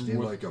don't You just remember need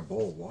what, like a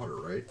bowl of water,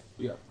 right?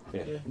 Yeah.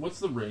 Yeah. What's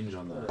the range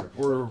on that?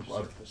 Or a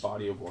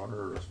body of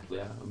water, or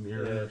a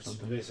mirror, Yeah, or it's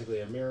something. basically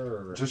a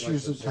mirror. Or Just like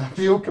use the surface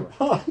tapioca door.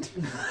 pond.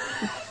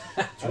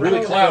 It's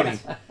really cloudy.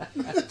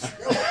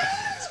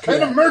 It's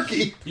kind of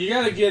murky. You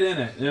got to get in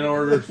it in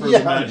order for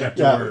the magic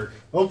to work.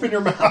 Open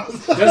your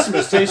mouth.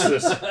 Decimus, taste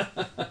this.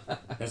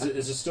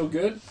 Is it still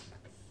good?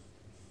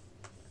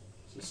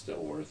 Is it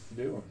still worth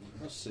doing?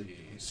 Let's see.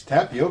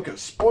 Tapioca's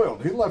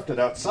spoiled. He left it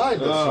outside.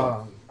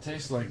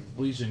 Tastes like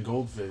bleaching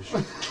goldfish.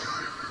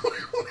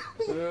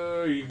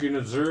 You can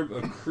observe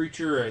a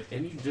creature at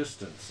any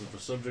distance. If the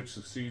subject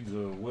succeeds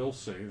a will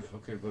save.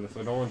 Okay, but if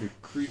I don't want to do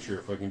creature,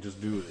 if I can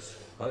just do this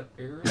hut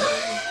area?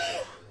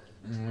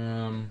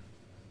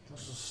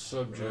 What's the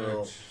subject?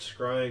 Well,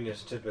 scrying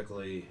is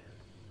typically...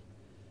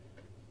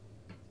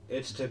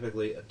 It's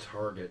typically a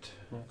target.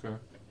 Okay.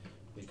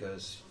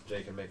 Because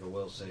they can make a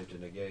will save to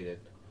negate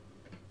it.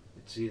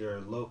 It's either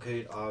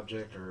locate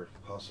object or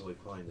possibly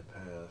find the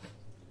path.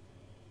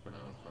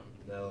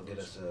 That'll get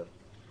us a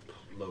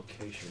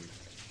location.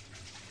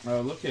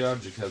 Locate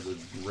object has a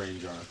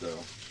range on it, though.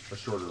 A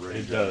shorter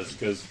range. It does,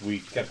 because we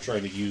kept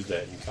trying to use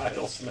that and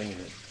Kyle's slinging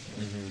it.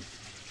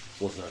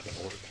 Was not going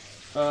to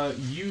work.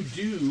 You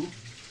do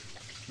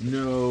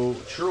know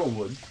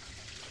Churlwood.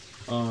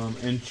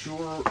 And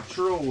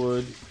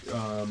Churlwood,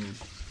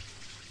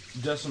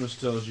 Decimus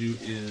tells you,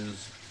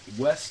 is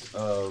west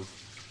of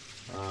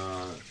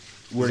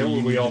where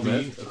we all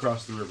met?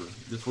 Across the river.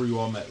 That's where you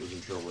all met, was in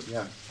Churlwood.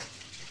 Yeah.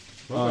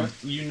 Okay.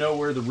 You know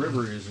where the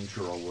river is in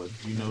Churlwood.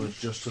 You know it's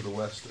just to the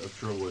west of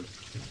Churlwood.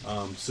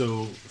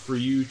 So for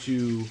you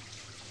to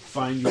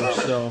find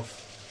yourself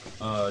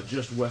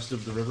just west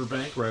of the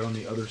riverbank, right on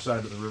the other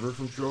side of the river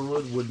from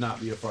Churlwood, would not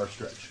be a far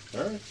stretch.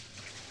 All right.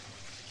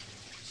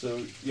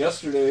 So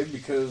yesterday,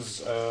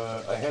 because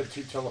I had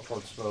 2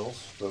 teleport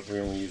spells, but we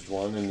only used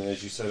one, and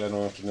as you said, I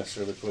don't have to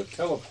necessarily put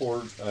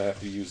teleport. I have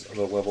to use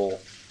the level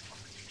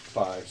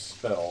 5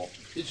 spell.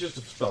 It's just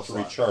a spell to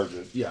slot. recharge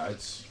it. Yeah,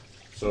 it's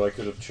so I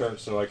could have charged.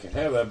 So I can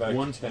have that back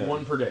one to 10.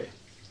 one per day.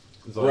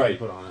 Is all Right. you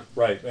can put on it.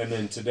 Right, and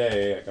then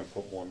today I can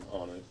put one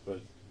on it,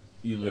 but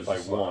You lose if I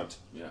the slot. want,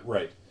 Yeah.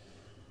 right.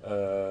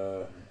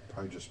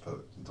 Probably just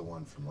put the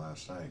one from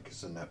last night,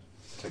 because then that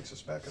takes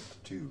us back up to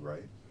 2,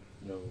 right?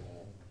 No,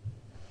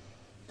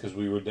 because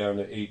we were down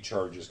to 8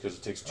 charges. Because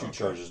it takes 2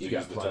 charges to You use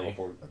got the plenty.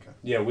 teleport. Okay.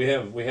 Yeah, we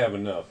have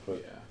enough,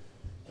 but yeah.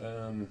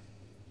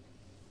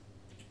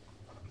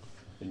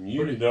 And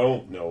you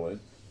don't know it.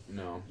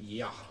 No.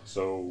 Yeah.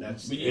 So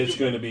That's- it's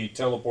going to be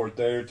teleport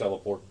there,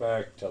 teleport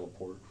back,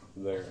 teleport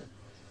there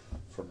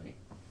for me.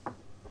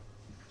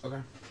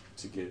 Okay.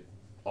 To get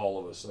all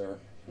of us there.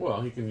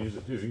 Well, he can use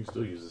it too. He can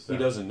still use this. He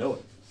doesn't know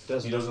it.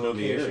 Doesn't he doesn't know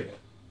the location. area.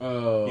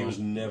 Oh. He was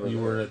never You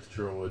there. weren't at the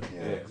Trollwood.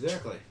 Yeah.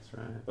 Exactly. That's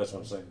right. That's what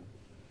I'm saying.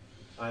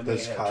 I may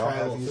Does have Kyle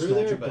traveled have through his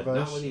there, magic but device?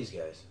 not with these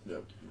guys.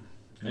 Yep.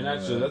 And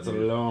actually, that's a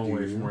long do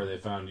way you? from where they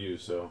found you,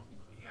 so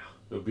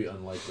it would be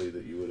unlikely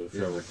that you would have Yeah,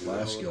 traveled the through last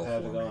that. skill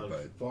Had for it me, on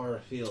but far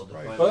afield to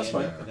Right. find Well, that's the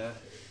fine. end of that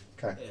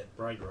Okay. at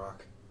Bright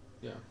Rock.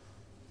 Yeah.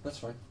 That's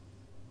fine.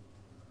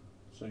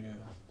 So yeah,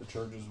 the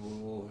charges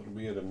it'll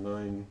be at a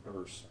 9,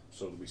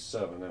 so it'll be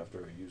 7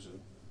 after I use it.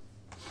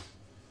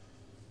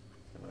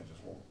 And I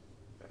just won't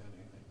add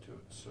anything to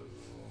it, so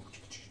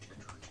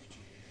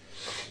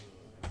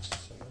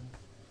 7.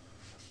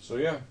 So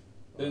yeah.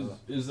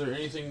 Is there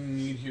anything you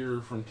need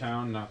here from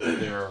town? Not that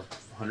they are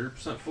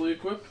 100% fully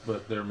equipped,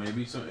 but there may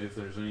be some. If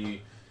there's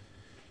any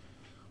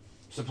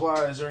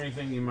supplies or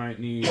anything you might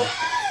need,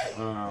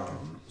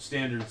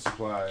 standard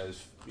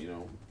supplies,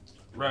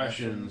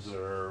 rations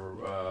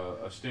or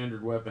a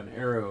standard weapon,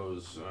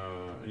 arrows,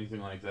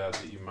 anything like that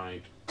you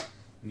might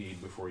need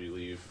before you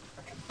leave.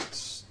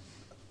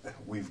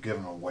 We've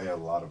given away a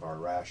lot of our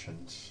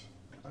rations.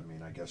 I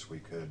mean, I guess we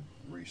could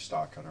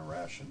restock on our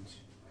rations.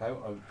 I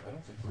don't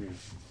think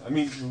we've. I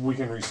mean, we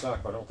can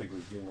restock, but I don't think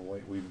we've given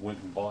away. We went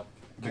and bought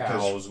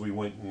cows. We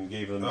went and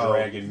gave them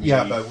dragon meat.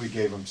 Yeah, but we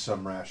gave them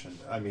some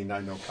rations. I mean, I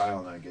know Kyle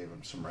and I gave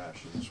them some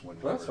rations when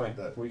we That's were fine.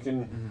 that. We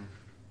can.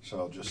 So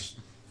I'll just.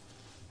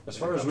 As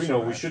far as we know,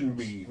 we shouldn't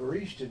be.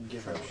 Maurice didn't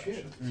give a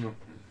shit. No.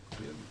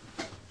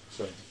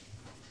 So,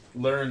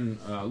 Laren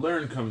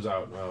comes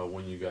out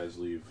when you guys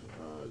leave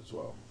as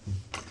well.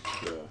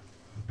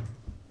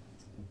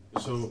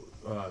 So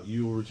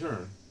you will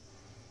return.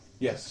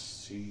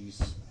 yes,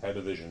 he's had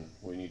a vision.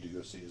 We need to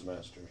go see his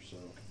master. So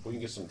if we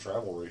can get some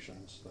travel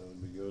rations, that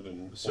would be good.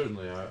 And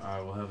Certainly, I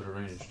will have it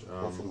arranged.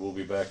 hopefully, we'll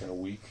be back in a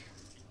week.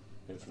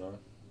 If not,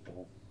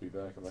 we'll be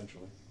back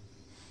eventually.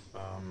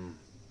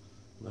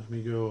 Let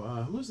me go.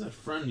 Who's that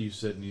friend you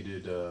said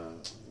needed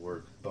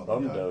work?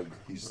 Bumdug.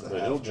 He's the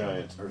hill half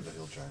giant. or the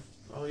hill giant.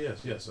 Oh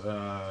yes.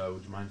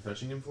 Would you mind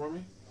fetching him for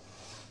me?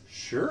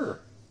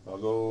 Sure. I'll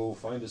go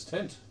find his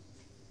tent.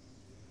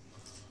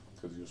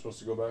 Because he was supposed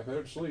to go back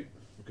there to sleep.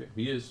 Okay,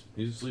 he is.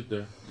 He's asleep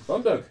there.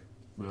 Bumdug,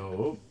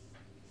 Oh.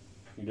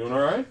 you doing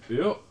all right?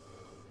 Yep.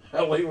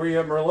 How late were you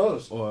at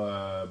Merlot's?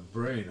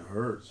 Brain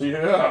hurts.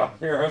 Yeah.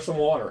 Here, have some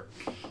water.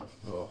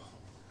 Oh.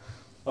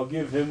 I'll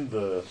give him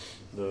the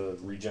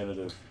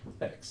regenerative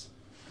X.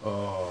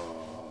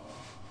 Oh.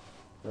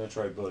 That's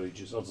right, buddy.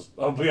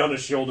 I'll be on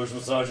his shoulders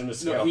massaging his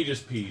scalp. No, he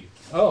just peed.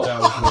 Oh.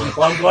 That was weird.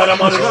 Well, I'm glad I'm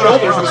on his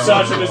shoulders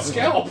massaging his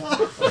scalp.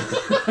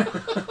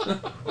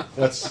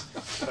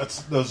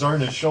 Those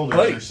aren't his shoulders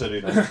Buddy. you're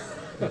sitting on.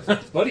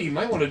 Buddy, you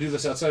might want to do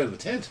this outside of the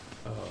tent.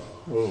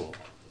 Oh.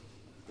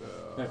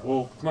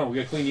 Well, come on, we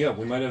gotta clean you up.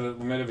 We might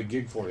have a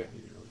gig for you.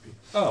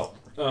 Oh.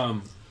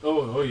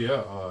 Oh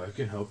yeah. I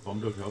can help.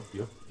 Bumdog help.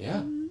 Yep.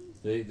 Yeah.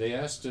 They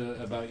asked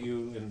about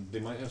you, and they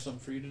might have something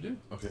for you to do.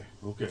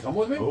 Okay. Come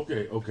with me.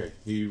 Okay.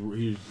 He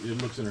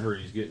looks in a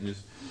hurry. He's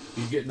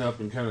getting up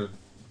and kind of.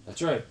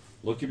 That's right.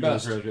 Look your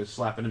best.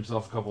 Slapping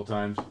himself a couple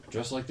times.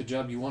 Just like the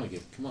job you want to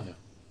get. Come on now.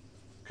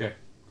 Okay.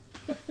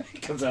 He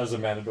comes out as a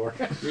matador.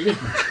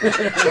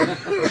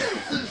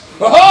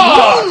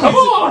 Aha! Come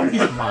on!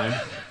 He's a mime.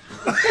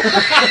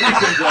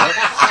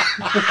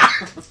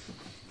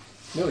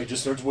 No, he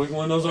just starts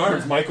wiggling those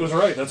arms. Mike was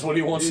right. That's what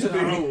he wants to be.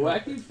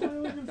 Wacky.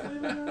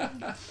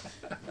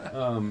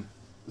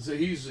 So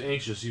he's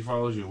anxious. He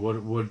follows you.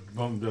 What would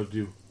Bumdug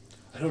do?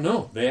 I don't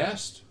know. They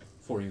asked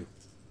for you.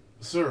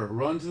 Sir,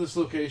 run to this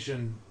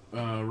location.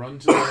 Run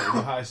to the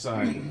high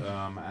side.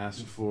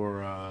 Ask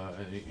for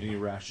any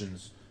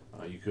rations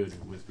you could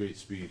with great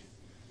speed.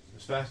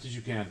 As fast as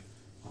you can.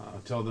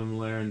 Tell them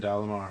Lair and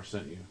Dalamar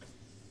sent you.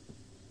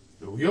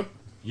 Oh, yep.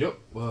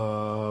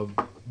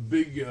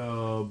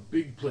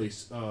 Big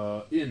place.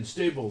 Inn,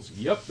 stables.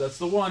 Yep, that's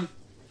the one.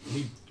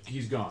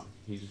 He's gone.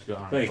 He's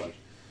gone. Thank you.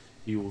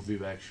 He will be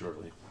back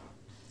shortly.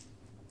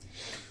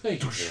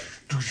 Thank you.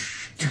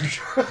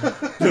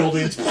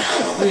 Buildings.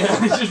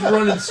 Yeah, he's just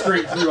running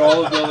straight through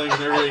all the buildings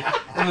and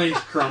everything's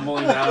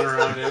crumbling down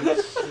around him.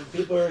 And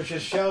people are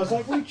just shouting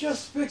like, "We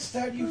just fixed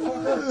that, you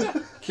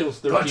fucker!" Kills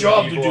Got 13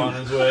 job to people do. on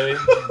his way.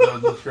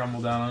 Buildings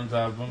crumble down on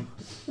top of him.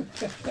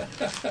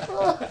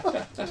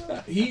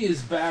 He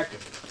is back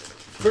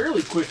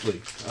fairly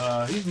quickly.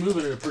 He's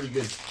moving at a pretty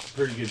good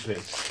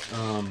pace.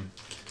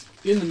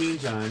 In the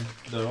meantime,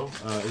 though,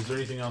 is there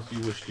anything else you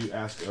wish to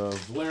ask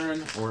of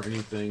Laren, or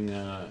anything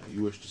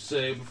you wish to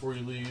say before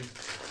you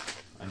leave?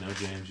 I know,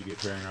 James, you get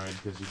paranoid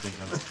because you think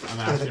I'm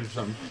asking for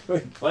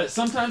something. But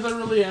sometimes I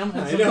really am,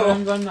 and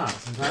sometimes I'm not.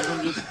 Sometimes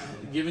I'm just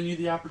giving you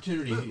the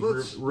opportunity,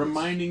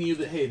 reminding you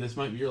that, hey, this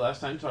might be your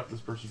last time to talk to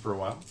this person for a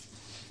while.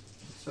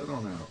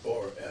 Settle now.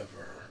 Or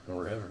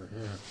ever,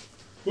 yeah.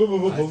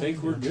 I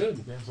think we're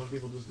good. Yeah, some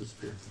people just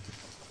disappear.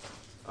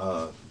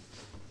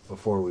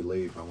 Before we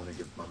leave, I want to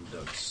give Bum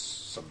Doug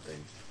something,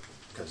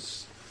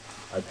 because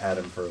I've had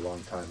him for a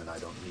long time and I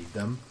don't need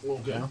them.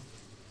 Okay. Now.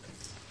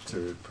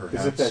 To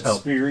perhaps Is it that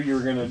help. spear you were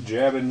going to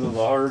jab into the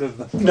heart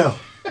of the... No.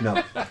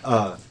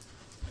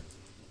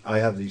 I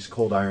have these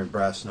cold iron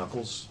brass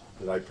knuckles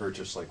that I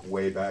purchased like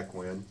way back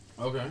when.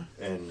 Okay.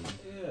 And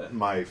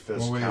my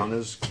fists count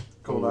as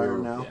cold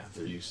iron now. Yeah,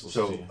 they're useless.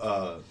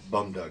 So,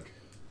 Bum Doug,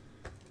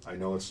 I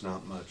know it's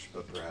not much,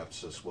 but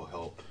perhaps this will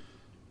help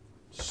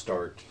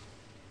start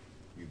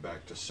you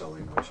back to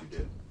selling what you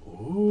did.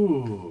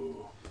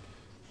 Ooh.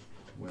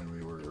 When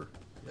we were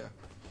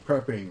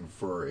prepping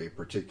for a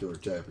particular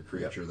type of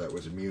creature that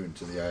was immune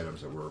to the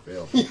items that were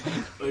available.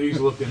 He's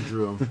looking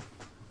through them.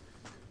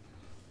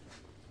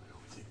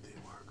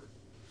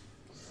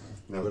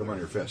 Put them on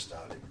your fist.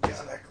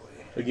 Exactly.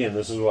 Again,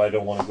 this is why I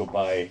don't want to go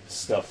buy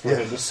stuff for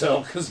him to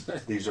sell, because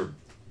these are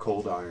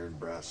cold iron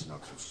brass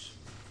knuckles.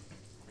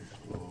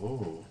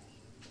 Oh.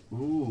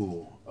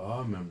 Ooh. I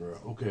remember.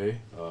 Okay.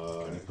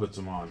 He puts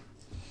them on.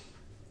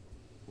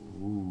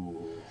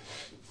 Ooh.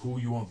 Who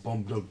you want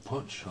Bum Doug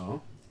punch, huh?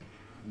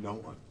 No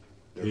one.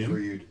 They're Him? for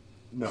you.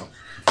 No.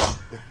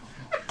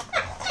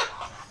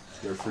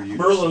 They're for you.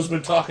 Merlot's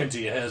been talking to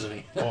you, hasn't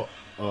he?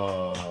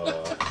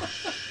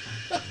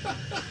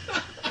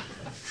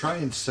 Try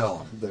and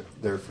sell them.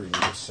 They're for you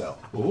to sell.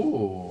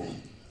 Ooh.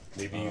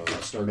 Maybe you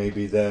could start.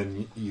 Maybe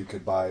then you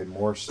could buy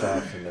more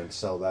stuff and then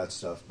sell that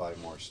stuff, buy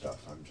more stuff.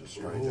 I'm just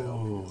trying to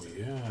help you. Oh,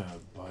 yeah.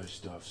 Buy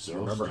stuff, sell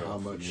Remember stuff. how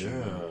much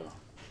you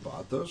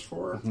bought those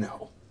for?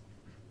 No.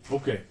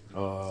 Okay.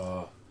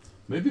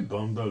 Maybe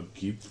Bum Doug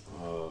keep,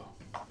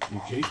 in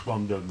case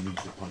Bum Doug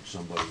needs to punch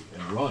somebody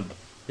and run.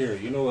 Here,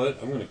 you know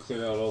what? I'm going to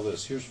clear out all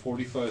this. Here's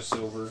 45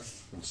 silver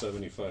and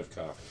 75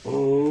 copper.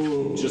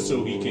 Oh. Just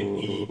so he can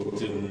eat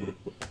and...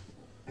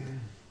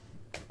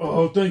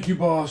 Oh, thank you,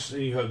 boss.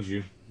 And he hugs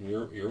you.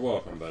 You're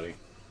welcome, buddy.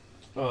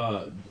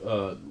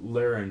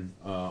 Laren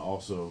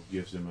also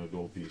gives him a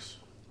gold piece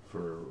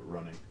for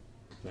running.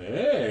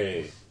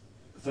 Hey!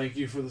 Thank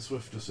you for the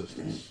swift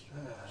assistance,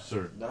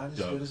 Sir Not as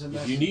Doug. good as a If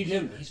message. you need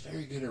him, he's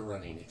very good at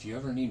running. If you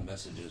ever need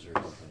messages or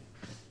something,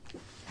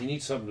 he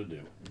needs something to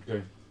do.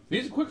 Okay.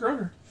 He's a quick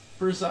runner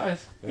for his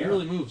size. He Yeah.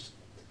 really moves.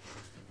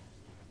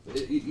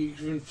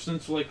 Even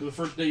since like the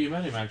first day you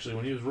met him, actually,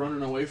 when he was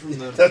running away from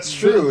the That's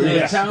true, the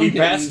yeah. town He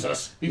getting- passed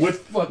us he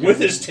with fucking-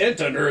 his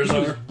tent under his he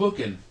was arm.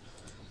 booking.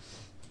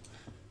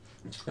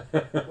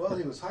 Well,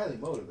 he was highly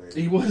motivated.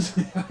 He was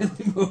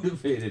highly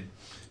motivated.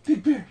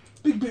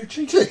 Big bear,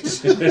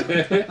 chase.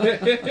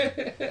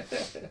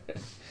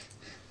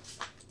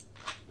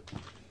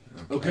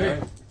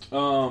 Okay.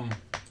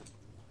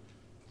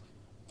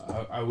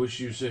 I wish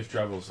you safe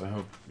travels. I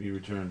hope you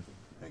return.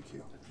 Thank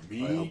you.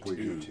 Me I hope we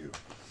too. do too.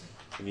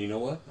 And you know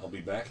what? I'll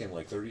be back in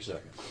like 30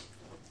 seconds.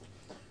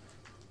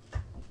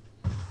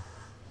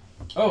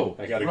 Oh,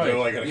 I gotta right.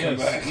 go. I gotta come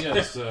back.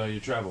 Yes, your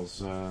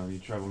travels. You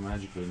travel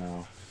magically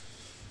now.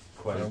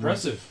 Quite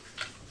impressive.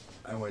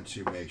 I want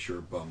to make sure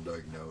Bum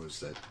Doug knows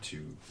that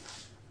to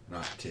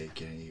not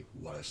take any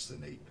less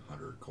than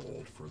 800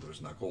 cold for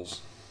those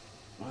knuckles.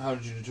 How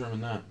did you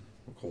determine that?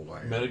 Cold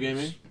iron.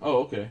 Metagaming? Oh,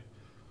 okay.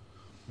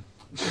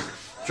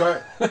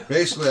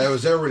 Basically, I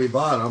was there when he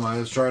bought them. I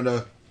was trying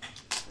to.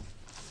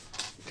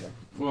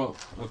 Well,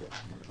 okay.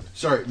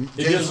 Sorry, It James,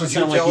 doesn't would you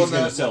sound like tell he's him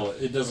going that? to sell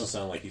it. It doesn't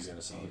sound like he's going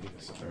to sell it.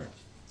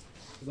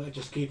 You might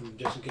just keep him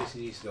just in case he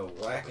needs to go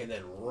whack and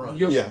then run.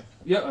 Yep.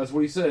 Yeah, that's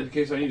what he said. In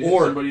case I need to hit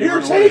Or, somebody to here,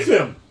 run away. take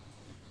them!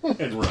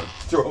 And run.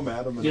 Throw them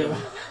at him. And Yeah.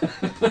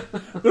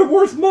 They're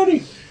worth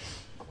money!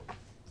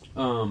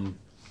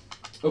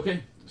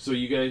 Okay, so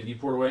you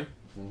pour away?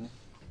 Mm-hmm.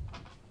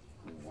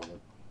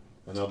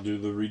 And I'll do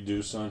the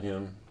reduce on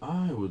him.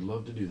 I would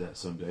love to do that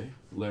someday,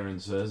 Laren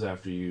says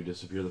after you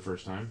disappear the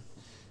first time.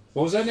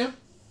 What was that now?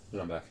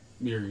 And I'm back.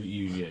 You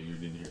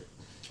didn't hear it.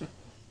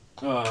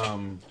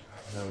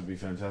 That would be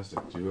fantastic.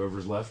 To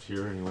whoever's left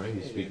here anyway,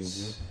 he's speaking to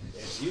you.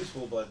 It's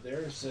useful, but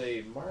there's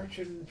a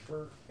margin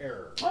for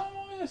error. Oh,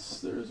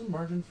 yes, there is a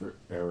margin for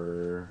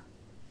error.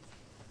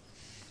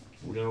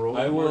 We're going to roll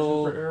I a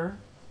will- margin for error?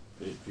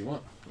 If you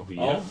want. Oh,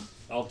 yeah.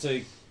 I'll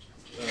take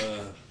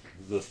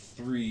the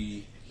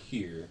 3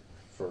 here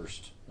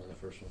first, on the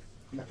first one.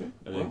 Okay.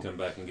 And then come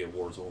back and get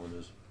Warzel and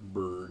his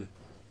bird.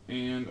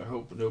 And I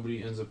hope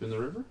nobody ends up in the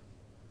river.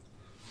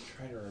 I'm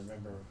trying to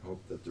remember.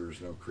 Hope that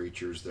there's no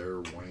creatures there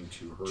wanting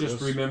to hurt Just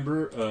us.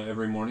 remember,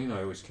 every morning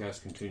I always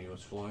cast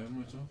Continuous Fly on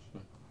myself. So.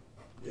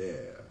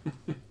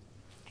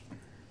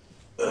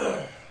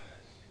 Yeah.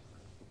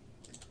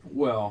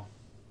 Well,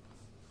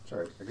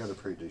 Sorry, I got a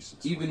pretty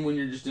decent. Even when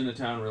you're just in a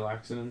town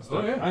relaxing and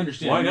stuff. Oh yeah, I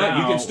understand. Why not? Now,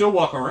 You can still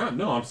walk around.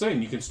 No, I'm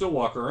saying you can still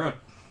walk around.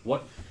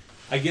 What?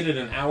 I get it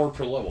an hour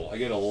per level. I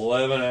get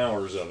 11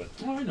 hours of it.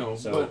 Oh, I know,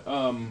 So,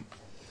 but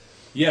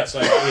yes,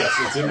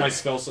 it's in my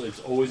spell slot. It's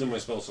always in my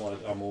spell slot.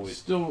 I'm always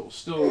still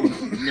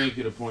make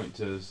it a point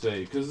to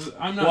say because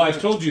I'm not. Well,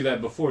 I've told you that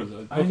before.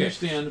 Though. I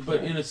understand,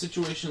 but in a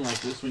situation like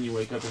this, when you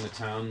wake up in a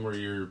town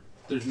where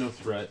there's no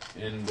threat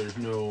and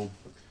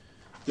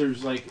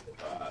there's like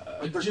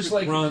just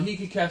like he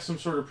could cast some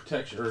sort of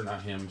protection, or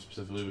not him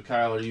specifically, but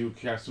Kyle, or you could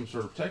cast some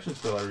sort of protection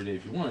spell every day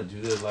if you wanted to.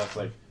 That last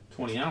like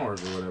 20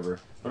 hours or whatever.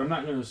 But I'm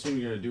not going to assume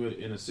you're going to do it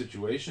in a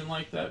situation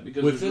like that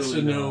because with there's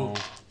this, really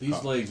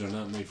these legs are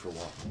not made for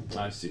walking.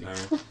 I see. All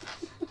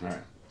right.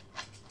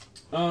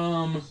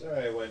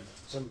 Sorry, when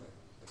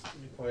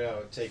you point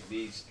out take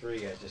these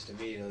three, I just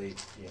immediately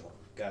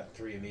got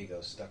three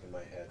amigos stuck in my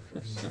head. For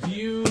a second.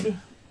 Viewed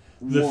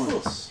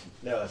once.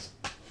 No, that's.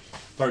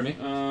 Pardon me?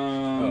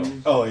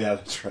 Oh yeah,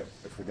 that's right.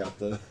 I forgot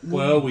the.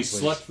 Well, we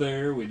slept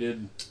there. We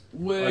did.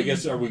 Well, I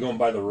guess are we going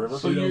by the river?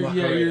 So you're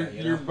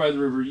by the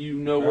river. You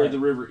know where the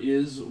river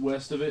is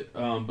west of it,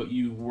 but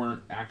you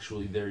weren't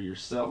actually there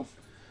yourself.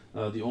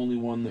 The only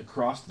one that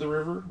crossed the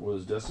river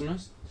was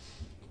Decimus.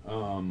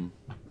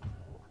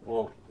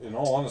 Well, in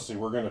all honesty,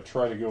 we're going to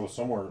try to go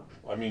somewhere.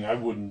 I mean, I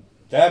wouldn't.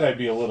 That I'd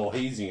be a little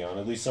hazy on.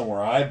 At least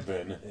somewhere I've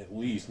been. At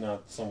least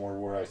not somewhere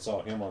where I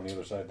saw him on the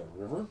other side of the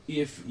river.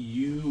 If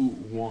you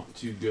want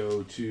to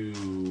go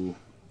to,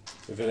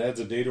 if it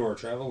adds a day to our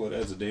travel, it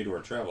adds a day to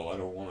our travel. I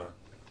don't want to.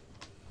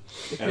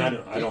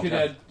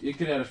 It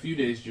could add a few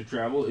days to your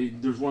travel.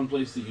 There's one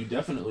place that you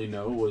definitely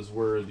know was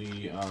where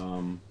the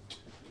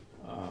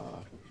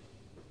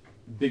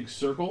big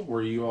circle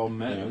where you all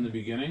met in the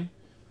beginning.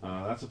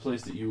 That's a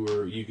place that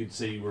you could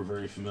say you were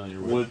very familiar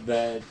with. Would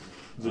that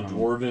the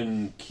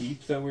dwarven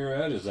keep that we were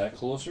at? Is that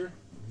closer?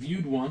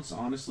 Viewed once,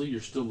 honestly,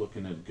 you're still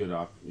looking at good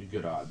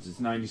odds. It's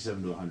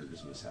 97 to 100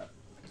 is mishap.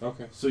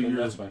 Okay, so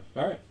that's fine.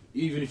 All right.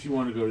 Even if you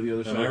want to go to the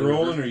other side. Am I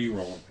rolling or are you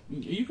rolling?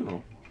 You can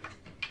roll.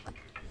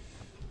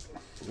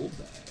 Roll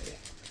die.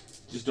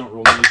 Just don't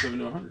roll 97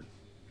 to 100.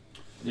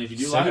 And if you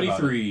do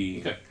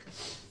 73. Okay.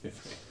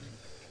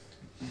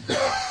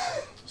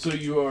 So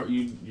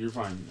you're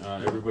fine.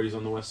 Everybody's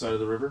on the west side of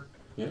the river.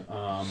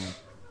 Yeah.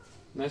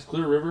 Nice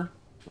clear river.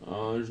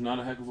 There's not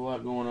a heck of a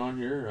lot going on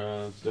here.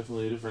 It's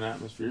definitely a different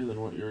atmosphere than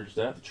what you're just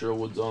at. The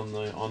Trailwood's on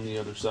the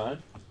other side.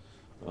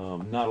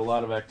 Not a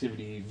lot of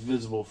activity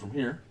visible from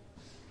here.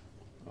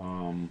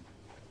 Boy,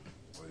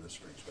 this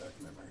brings back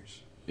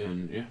memories.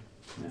 And yeah,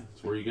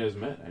 it's where you guys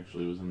met.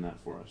 Actually, was in that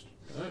forest.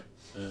 All right.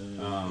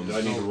 Do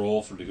I need to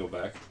roll to go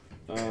back?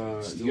 You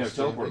got to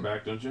teleport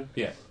back, don't you?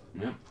 Yeah.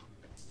 Yeah.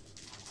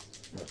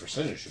 My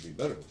percentage should be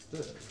better with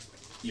this.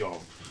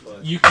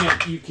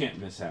 You can't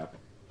mishap.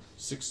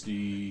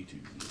 62.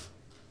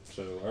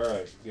 So all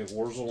right, get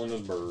Wurzel and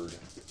his bird.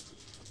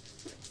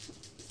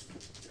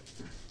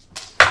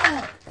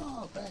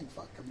 Oh, bang!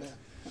 Fuck! I'm dead.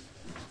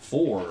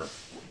 4.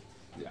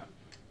 Yeah.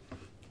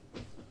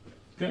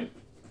 Okay.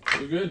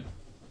 You're good.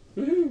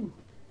 Woohoo!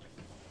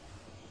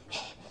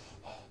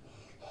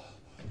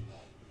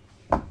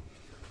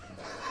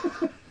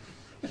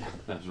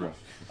 That's rough.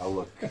 I'll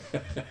look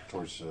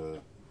towards.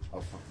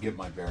 I'll get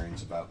my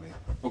bearings about me.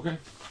 Okay.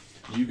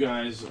 You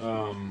guys,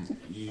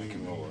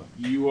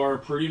 you are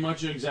pretty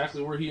much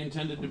exactly where he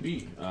intended to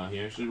be. He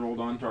actually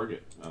rolled on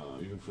target,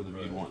 even for the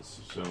viewed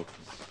once. So,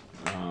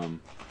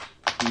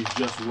 he's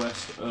just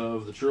west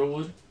of the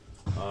Trailwood.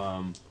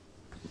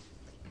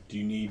 Do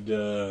you need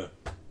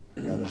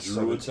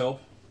Druid's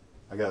help?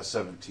 I got a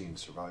 17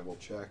 survival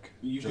check.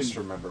 Just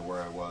to remember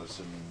where I was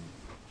and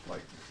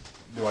like,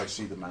 do I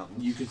see the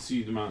mountains? You can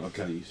see the mountains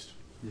to the east.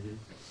 Mm-hmm.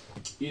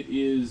 It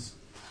is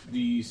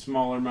the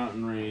smaller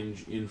mountain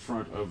range in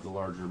front of the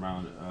larger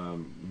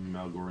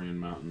Malgorian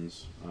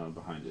mountains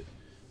behind it.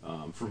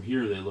 From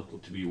here, they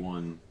look to be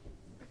one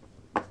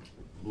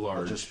large.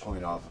 I'll just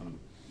point off in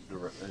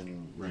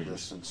range.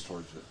 Distance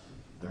towards it.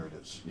 There it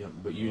is. Yeah,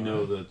 but you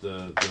know that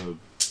the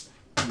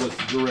what's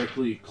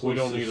directly closest. We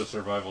don't need a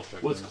survival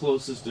check. What's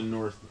closest and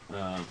north,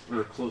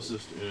 or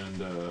closest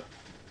and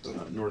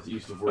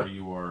northeast of where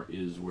you are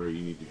is where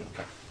you need to go.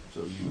 Okay.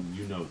 So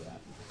you know that.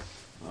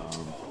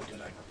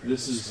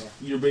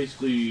 You're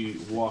basically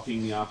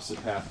walking the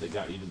opposite path that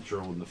got you to the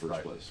Trailwood in the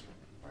first place.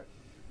 Right.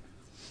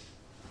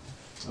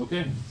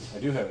 Okay. I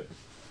do have it.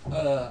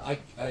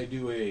 I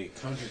do a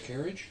conjure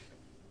carriage.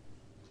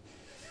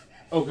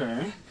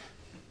 Okay.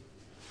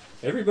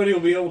 Everybody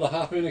will be able to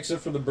hop in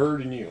except for the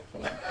bird and you.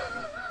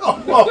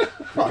 Oh, well, you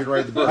can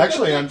ride the bird.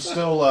 Actually, I'm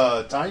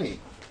still tiny.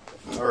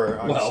 Or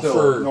I'm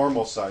still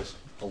normal size.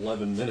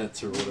 11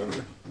 minutes or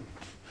whatever.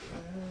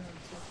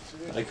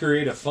 I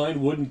create a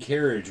fine wooden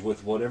carriage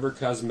with whatever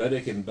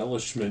cosmetic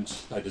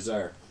embellishment I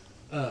desire.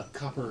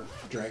 Copper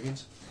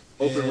dragons.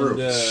 Open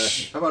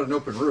roof. How about an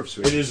open roof?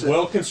 So it is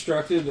well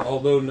constructed,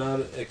 although not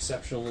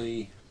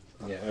exceptionally.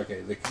 Yeah,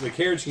 okay. The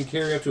carriage can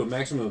carry up to a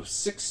maximum of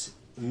 6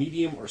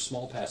 medium or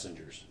small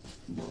passengers.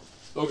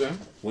 Okay.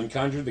 When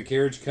conjured, the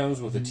carriage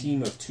comes with a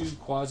team of 2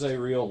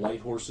 quasi-real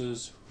light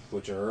horses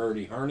which are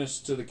already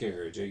harnessed to the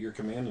carriage. At your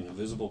command, an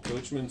invisible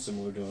coachman,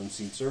 similar to an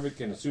unseen servant,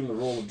 can assume the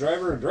role of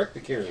driver and direct the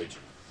carriage.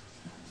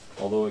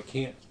 Although it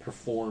can't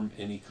perform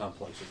any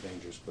complex or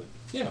dangerous. But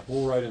yeah,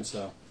 we'll ride in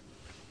style.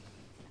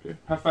 Okay.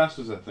 How fast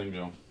does that thing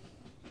go?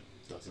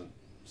 Doesn't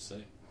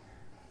say.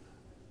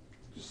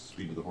 Just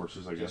speed of the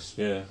horses, I guess.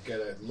 Yeah.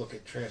 Gotta look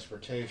at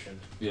transportation.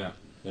 Yeah.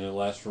 And it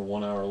lasts for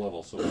 1 hour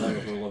level, so we'll have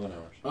it for 11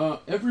 hours.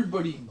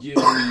 Everybody give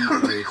me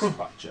a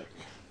spot check.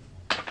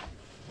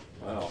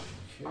 Wow.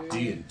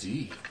 Okay.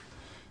 D&D.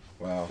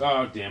 Wow.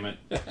 Oh, damn it.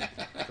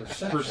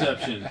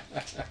 Perception.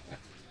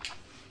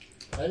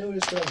 I know what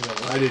it's done.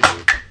 I did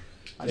too.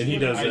 And he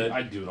does that.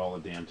 I do it all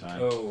the damn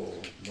time. Oh,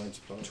 mine's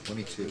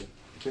 22.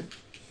 Okay.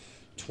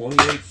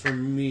 28 for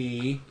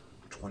me.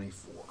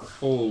 24.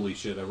 Holy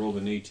shit, I rolled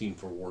an 18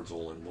 for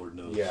Wardzel, and Lord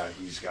knows. Yeah,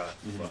 he's got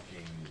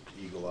fucking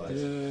eagle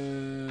eyes.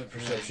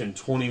 Perception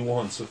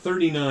 21, so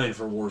 39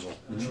 for Wardzel.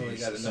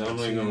 So I'm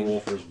not even going to roll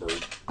for his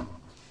bird.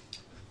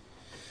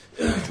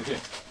 Okay.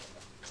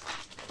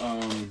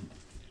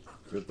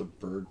 Could the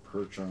bird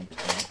perch on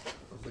top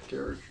of the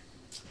carriage?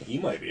 He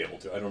might be able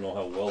to. I don't know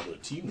how well the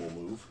team will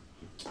move.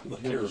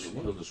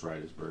 He'll just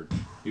ride his bird.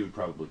 He would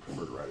probably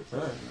prefer to ride his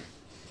bird.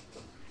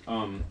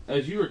 Right.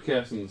 As you were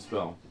casting the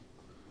spell,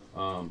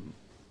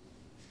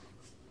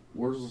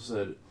 Wurzel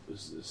says,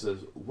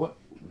 "What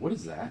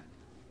is that?"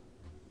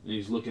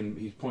 And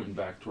he's pointing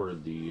back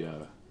toward the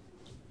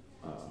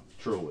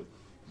Churlwood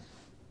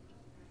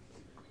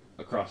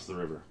across the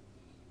river.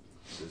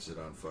 Is it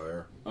on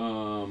fire?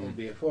 It'd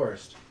be a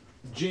forest.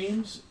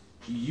 James,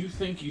 you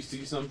think you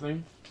see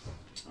something.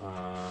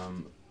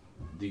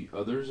 The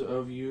others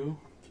of you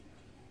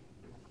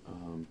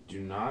do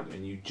not,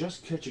 and you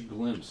just catch a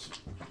glimpse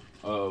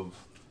of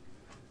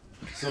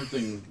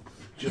something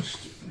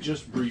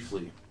just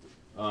briefly,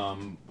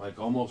 like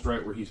almost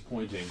right where he's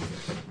pointing,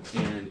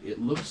 and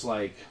it looks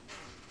like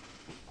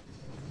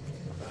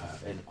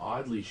an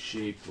oddly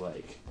shaped,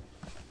 like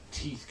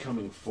teeth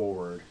coming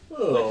forward,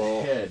 like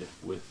a head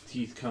with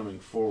teeth coming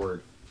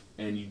forward,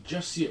 and you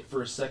just see it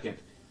for a second,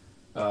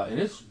 and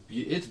it's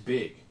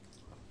big.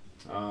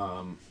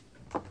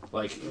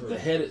 Like the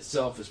head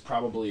itself is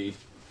probably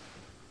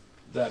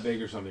that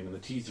big or something, and the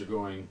teeth are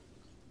going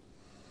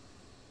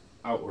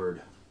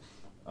outward.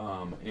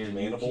 And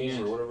mandibles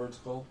or whatever it's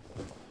called.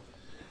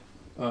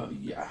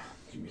 Yeah.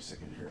 Give me a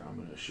second here. I'm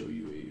going to show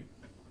you a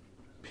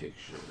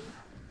picture.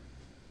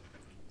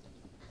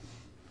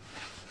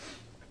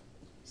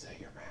 Is that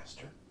your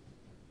master?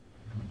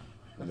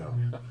 No.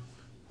 I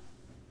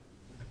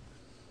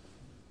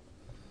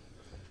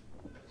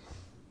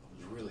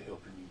was really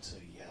hoping you'd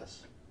say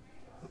yes.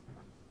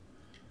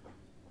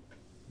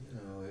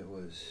 No, it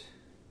was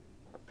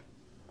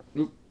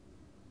Nope.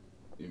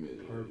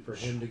 hard for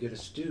him to get a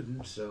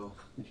student, so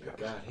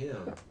got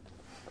him.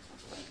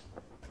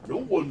 No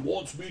one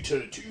wants me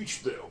to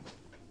teach them.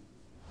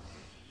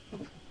 I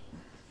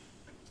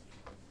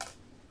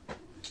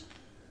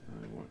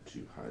want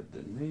to hide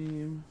the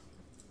name.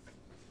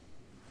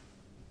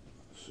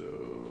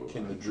 So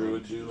Can the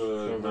druid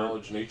do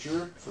knowledge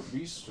nature for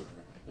beasts, or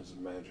is it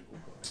magical?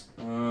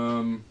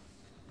 I'm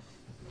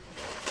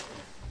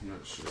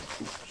not sure.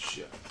 Ooh,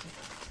 shit.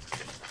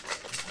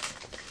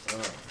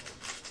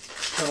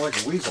 Kind of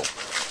like a weasel.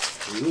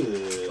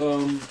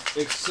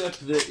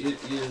 Except that it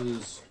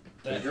is...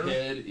 That Bigger?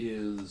 head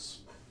is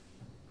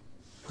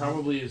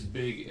probably as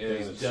big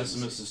as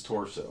Decimus's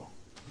torso.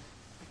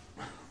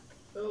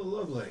 Oh,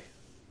 lovely.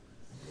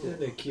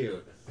 Isn't it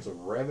cute? It's a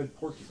rabid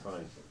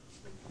porcupine.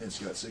 And it's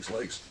got 6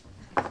 legs.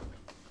 Yeah,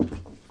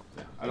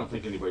 I don't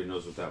think anybody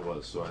knows what that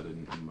was, so I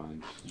didn't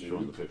mind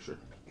showing the picture.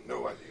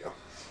 No idea.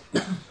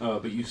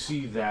 But you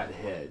see that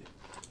head,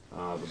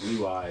 the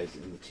blue eyes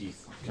and the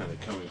teeth kind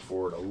of coming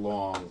forward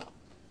along.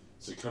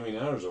 Is it coming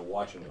out or is it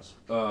watching us?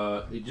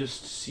 It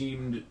just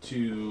seemed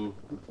to...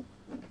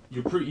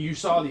 You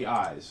saw the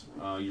eyes.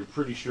 You're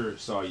pretty sure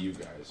it saw you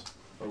guys.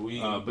 Are we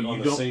but on you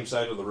the don't, same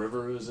side of the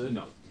river as it?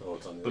 No. Oh,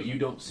 it's on the but other you side.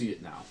 don't see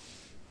it now.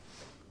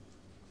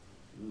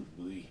 Ooh,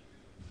 boy.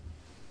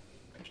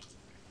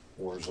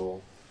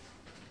 Wurzel,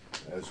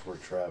 as we're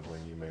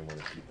traveling, you may want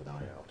to keep an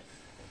eye out.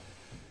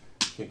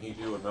 Can he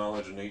do a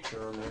knowledge of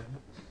nature on that?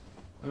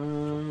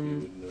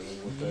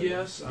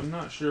 Yes, I'm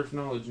not sure if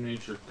knowledge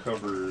nature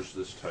covers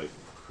this type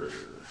of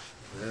critter.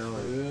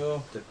 Well,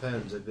 it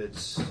depends. If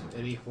it's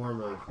any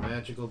form of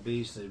magical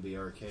beast, then it'd be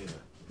arcana.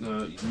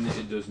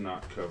 It does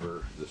not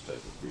cover this type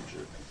of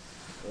creature.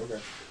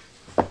 Okay.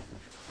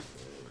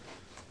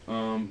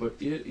 But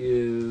it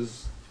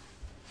is...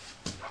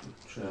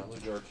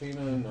 Knowledge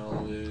arcana,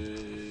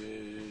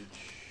 knowledge...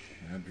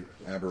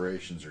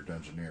 Aberrations or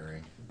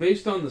dungeoneering.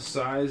 Based on the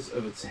size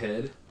of its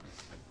head,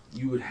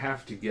 you would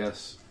have to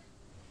guess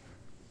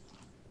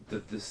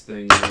that this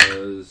thing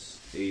was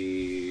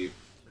a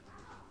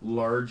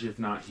large, if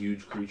not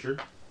huge, creature.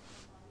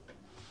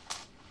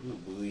 Ooh,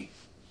 boy.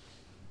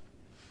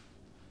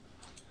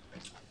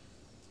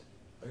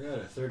 I got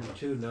a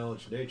 32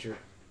 knowledge nature.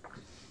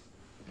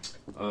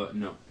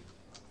 No.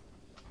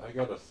 I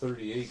got a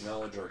 38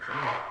 knowledge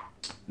arcana.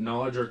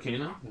 Knowledge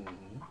arcana?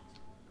 Mm-hmm.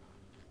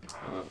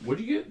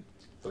 What'd you get?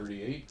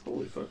 38.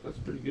 Holy fuck, that's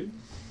pretty good.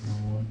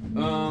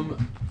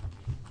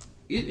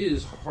 It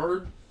is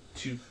hard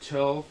to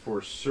tell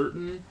for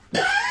certain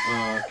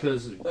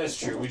because that's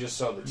true. We just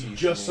saw the teeth.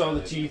 Just saw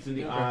the teeth in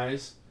the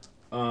eyes,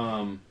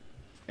 and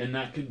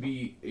that could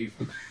be a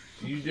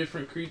few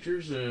different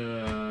creatures,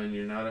 and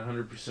you're not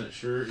 100%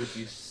 sure. If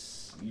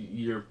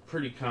you're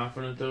pretty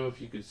confident though, if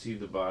you could see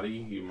the body,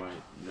 you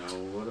might know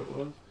what it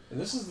was. And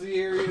this is the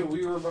area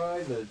we were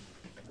by that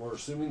we're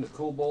assuming the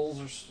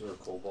kobolds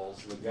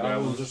the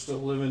goblins are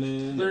still living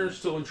in. They're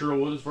still in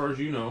Sherwood, as far as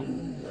you know.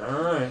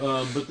 All right,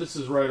 but this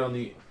is right on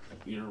the,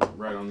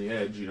 right on the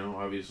edge.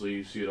 Obviously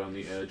you see it on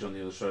the edge on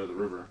the other side of the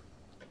river.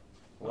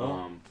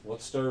 Well,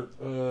 let's start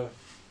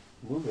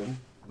moving.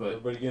 But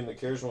everybody getting the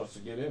carriage wants to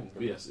get in.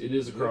 Yes, it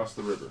is across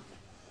the river.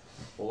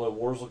 We'll let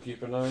Wurzel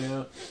keep an eye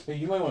out. Hey,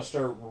 you might want to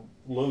start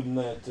loading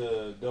that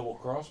double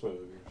crossbow of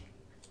yours.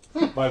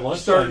 By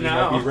lunchtime, you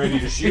might be ready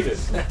to shoot it.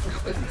 I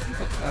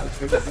was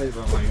going to say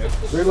something like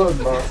that. Reload,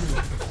 boss.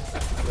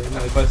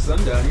 By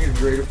sundown, you're going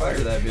to be ready to fire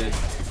that bitch.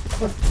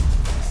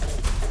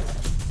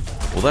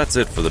 Well, that's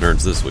it for the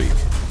nerds this week.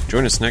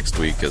 Join us next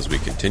week as we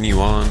continue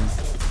on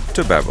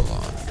to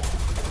Babylon.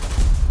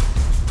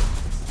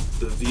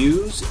 The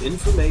views,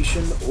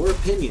 information, or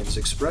opinions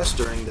expressed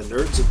during the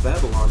Nerds of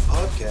Babylon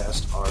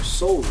podcast are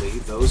solely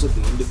those of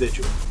the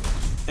individual,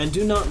 and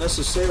do not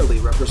necessarily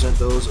represent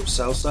those of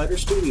Southsider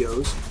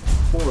Studios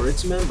or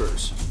its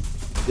members.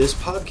 This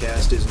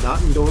podcast is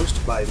not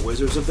endorsed by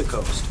Wizards of the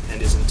Coast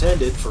and is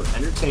intended for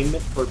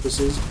entertainment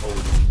purposes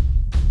only.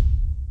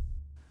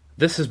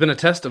 This has been a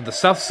test of the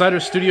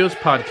Southsider Studios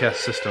podcast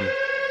system.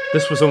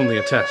 This was only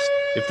a test.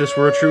 If this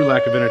were a true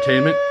lack of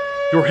entertainment,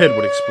 your head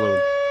would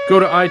explode. Go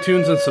to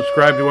iTunes and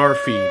subscribe to our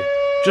feed.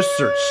 Just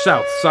search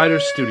Southsider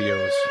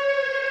Studios.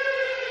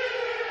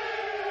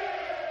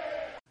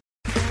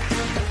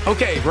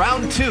 Okay,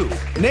 round 2.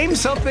 Name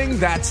something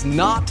that's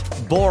not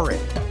boring.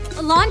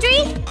 A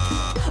laundry?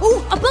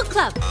 Ooh, a book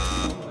club.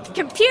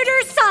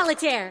 Computer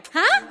solitaire,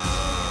 huh?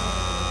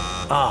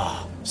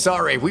 Ah,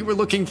 sorry, we were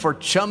looking for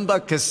Chumba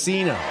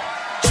Casino.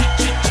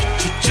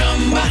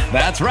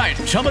 That's right,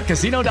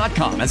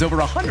 ChumbaCasino.com has over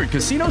 100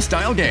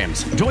 casino-style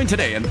games. Join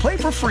today and play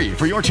for free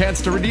for your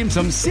chance to redeem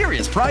some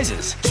serious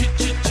prizes.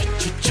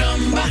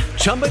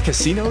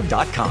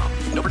 ChumbaCasino.com.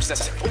 No purchase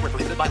necessary. Void where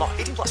prohibited by law.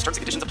 18+ terms and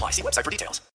conditions apply. See website for details.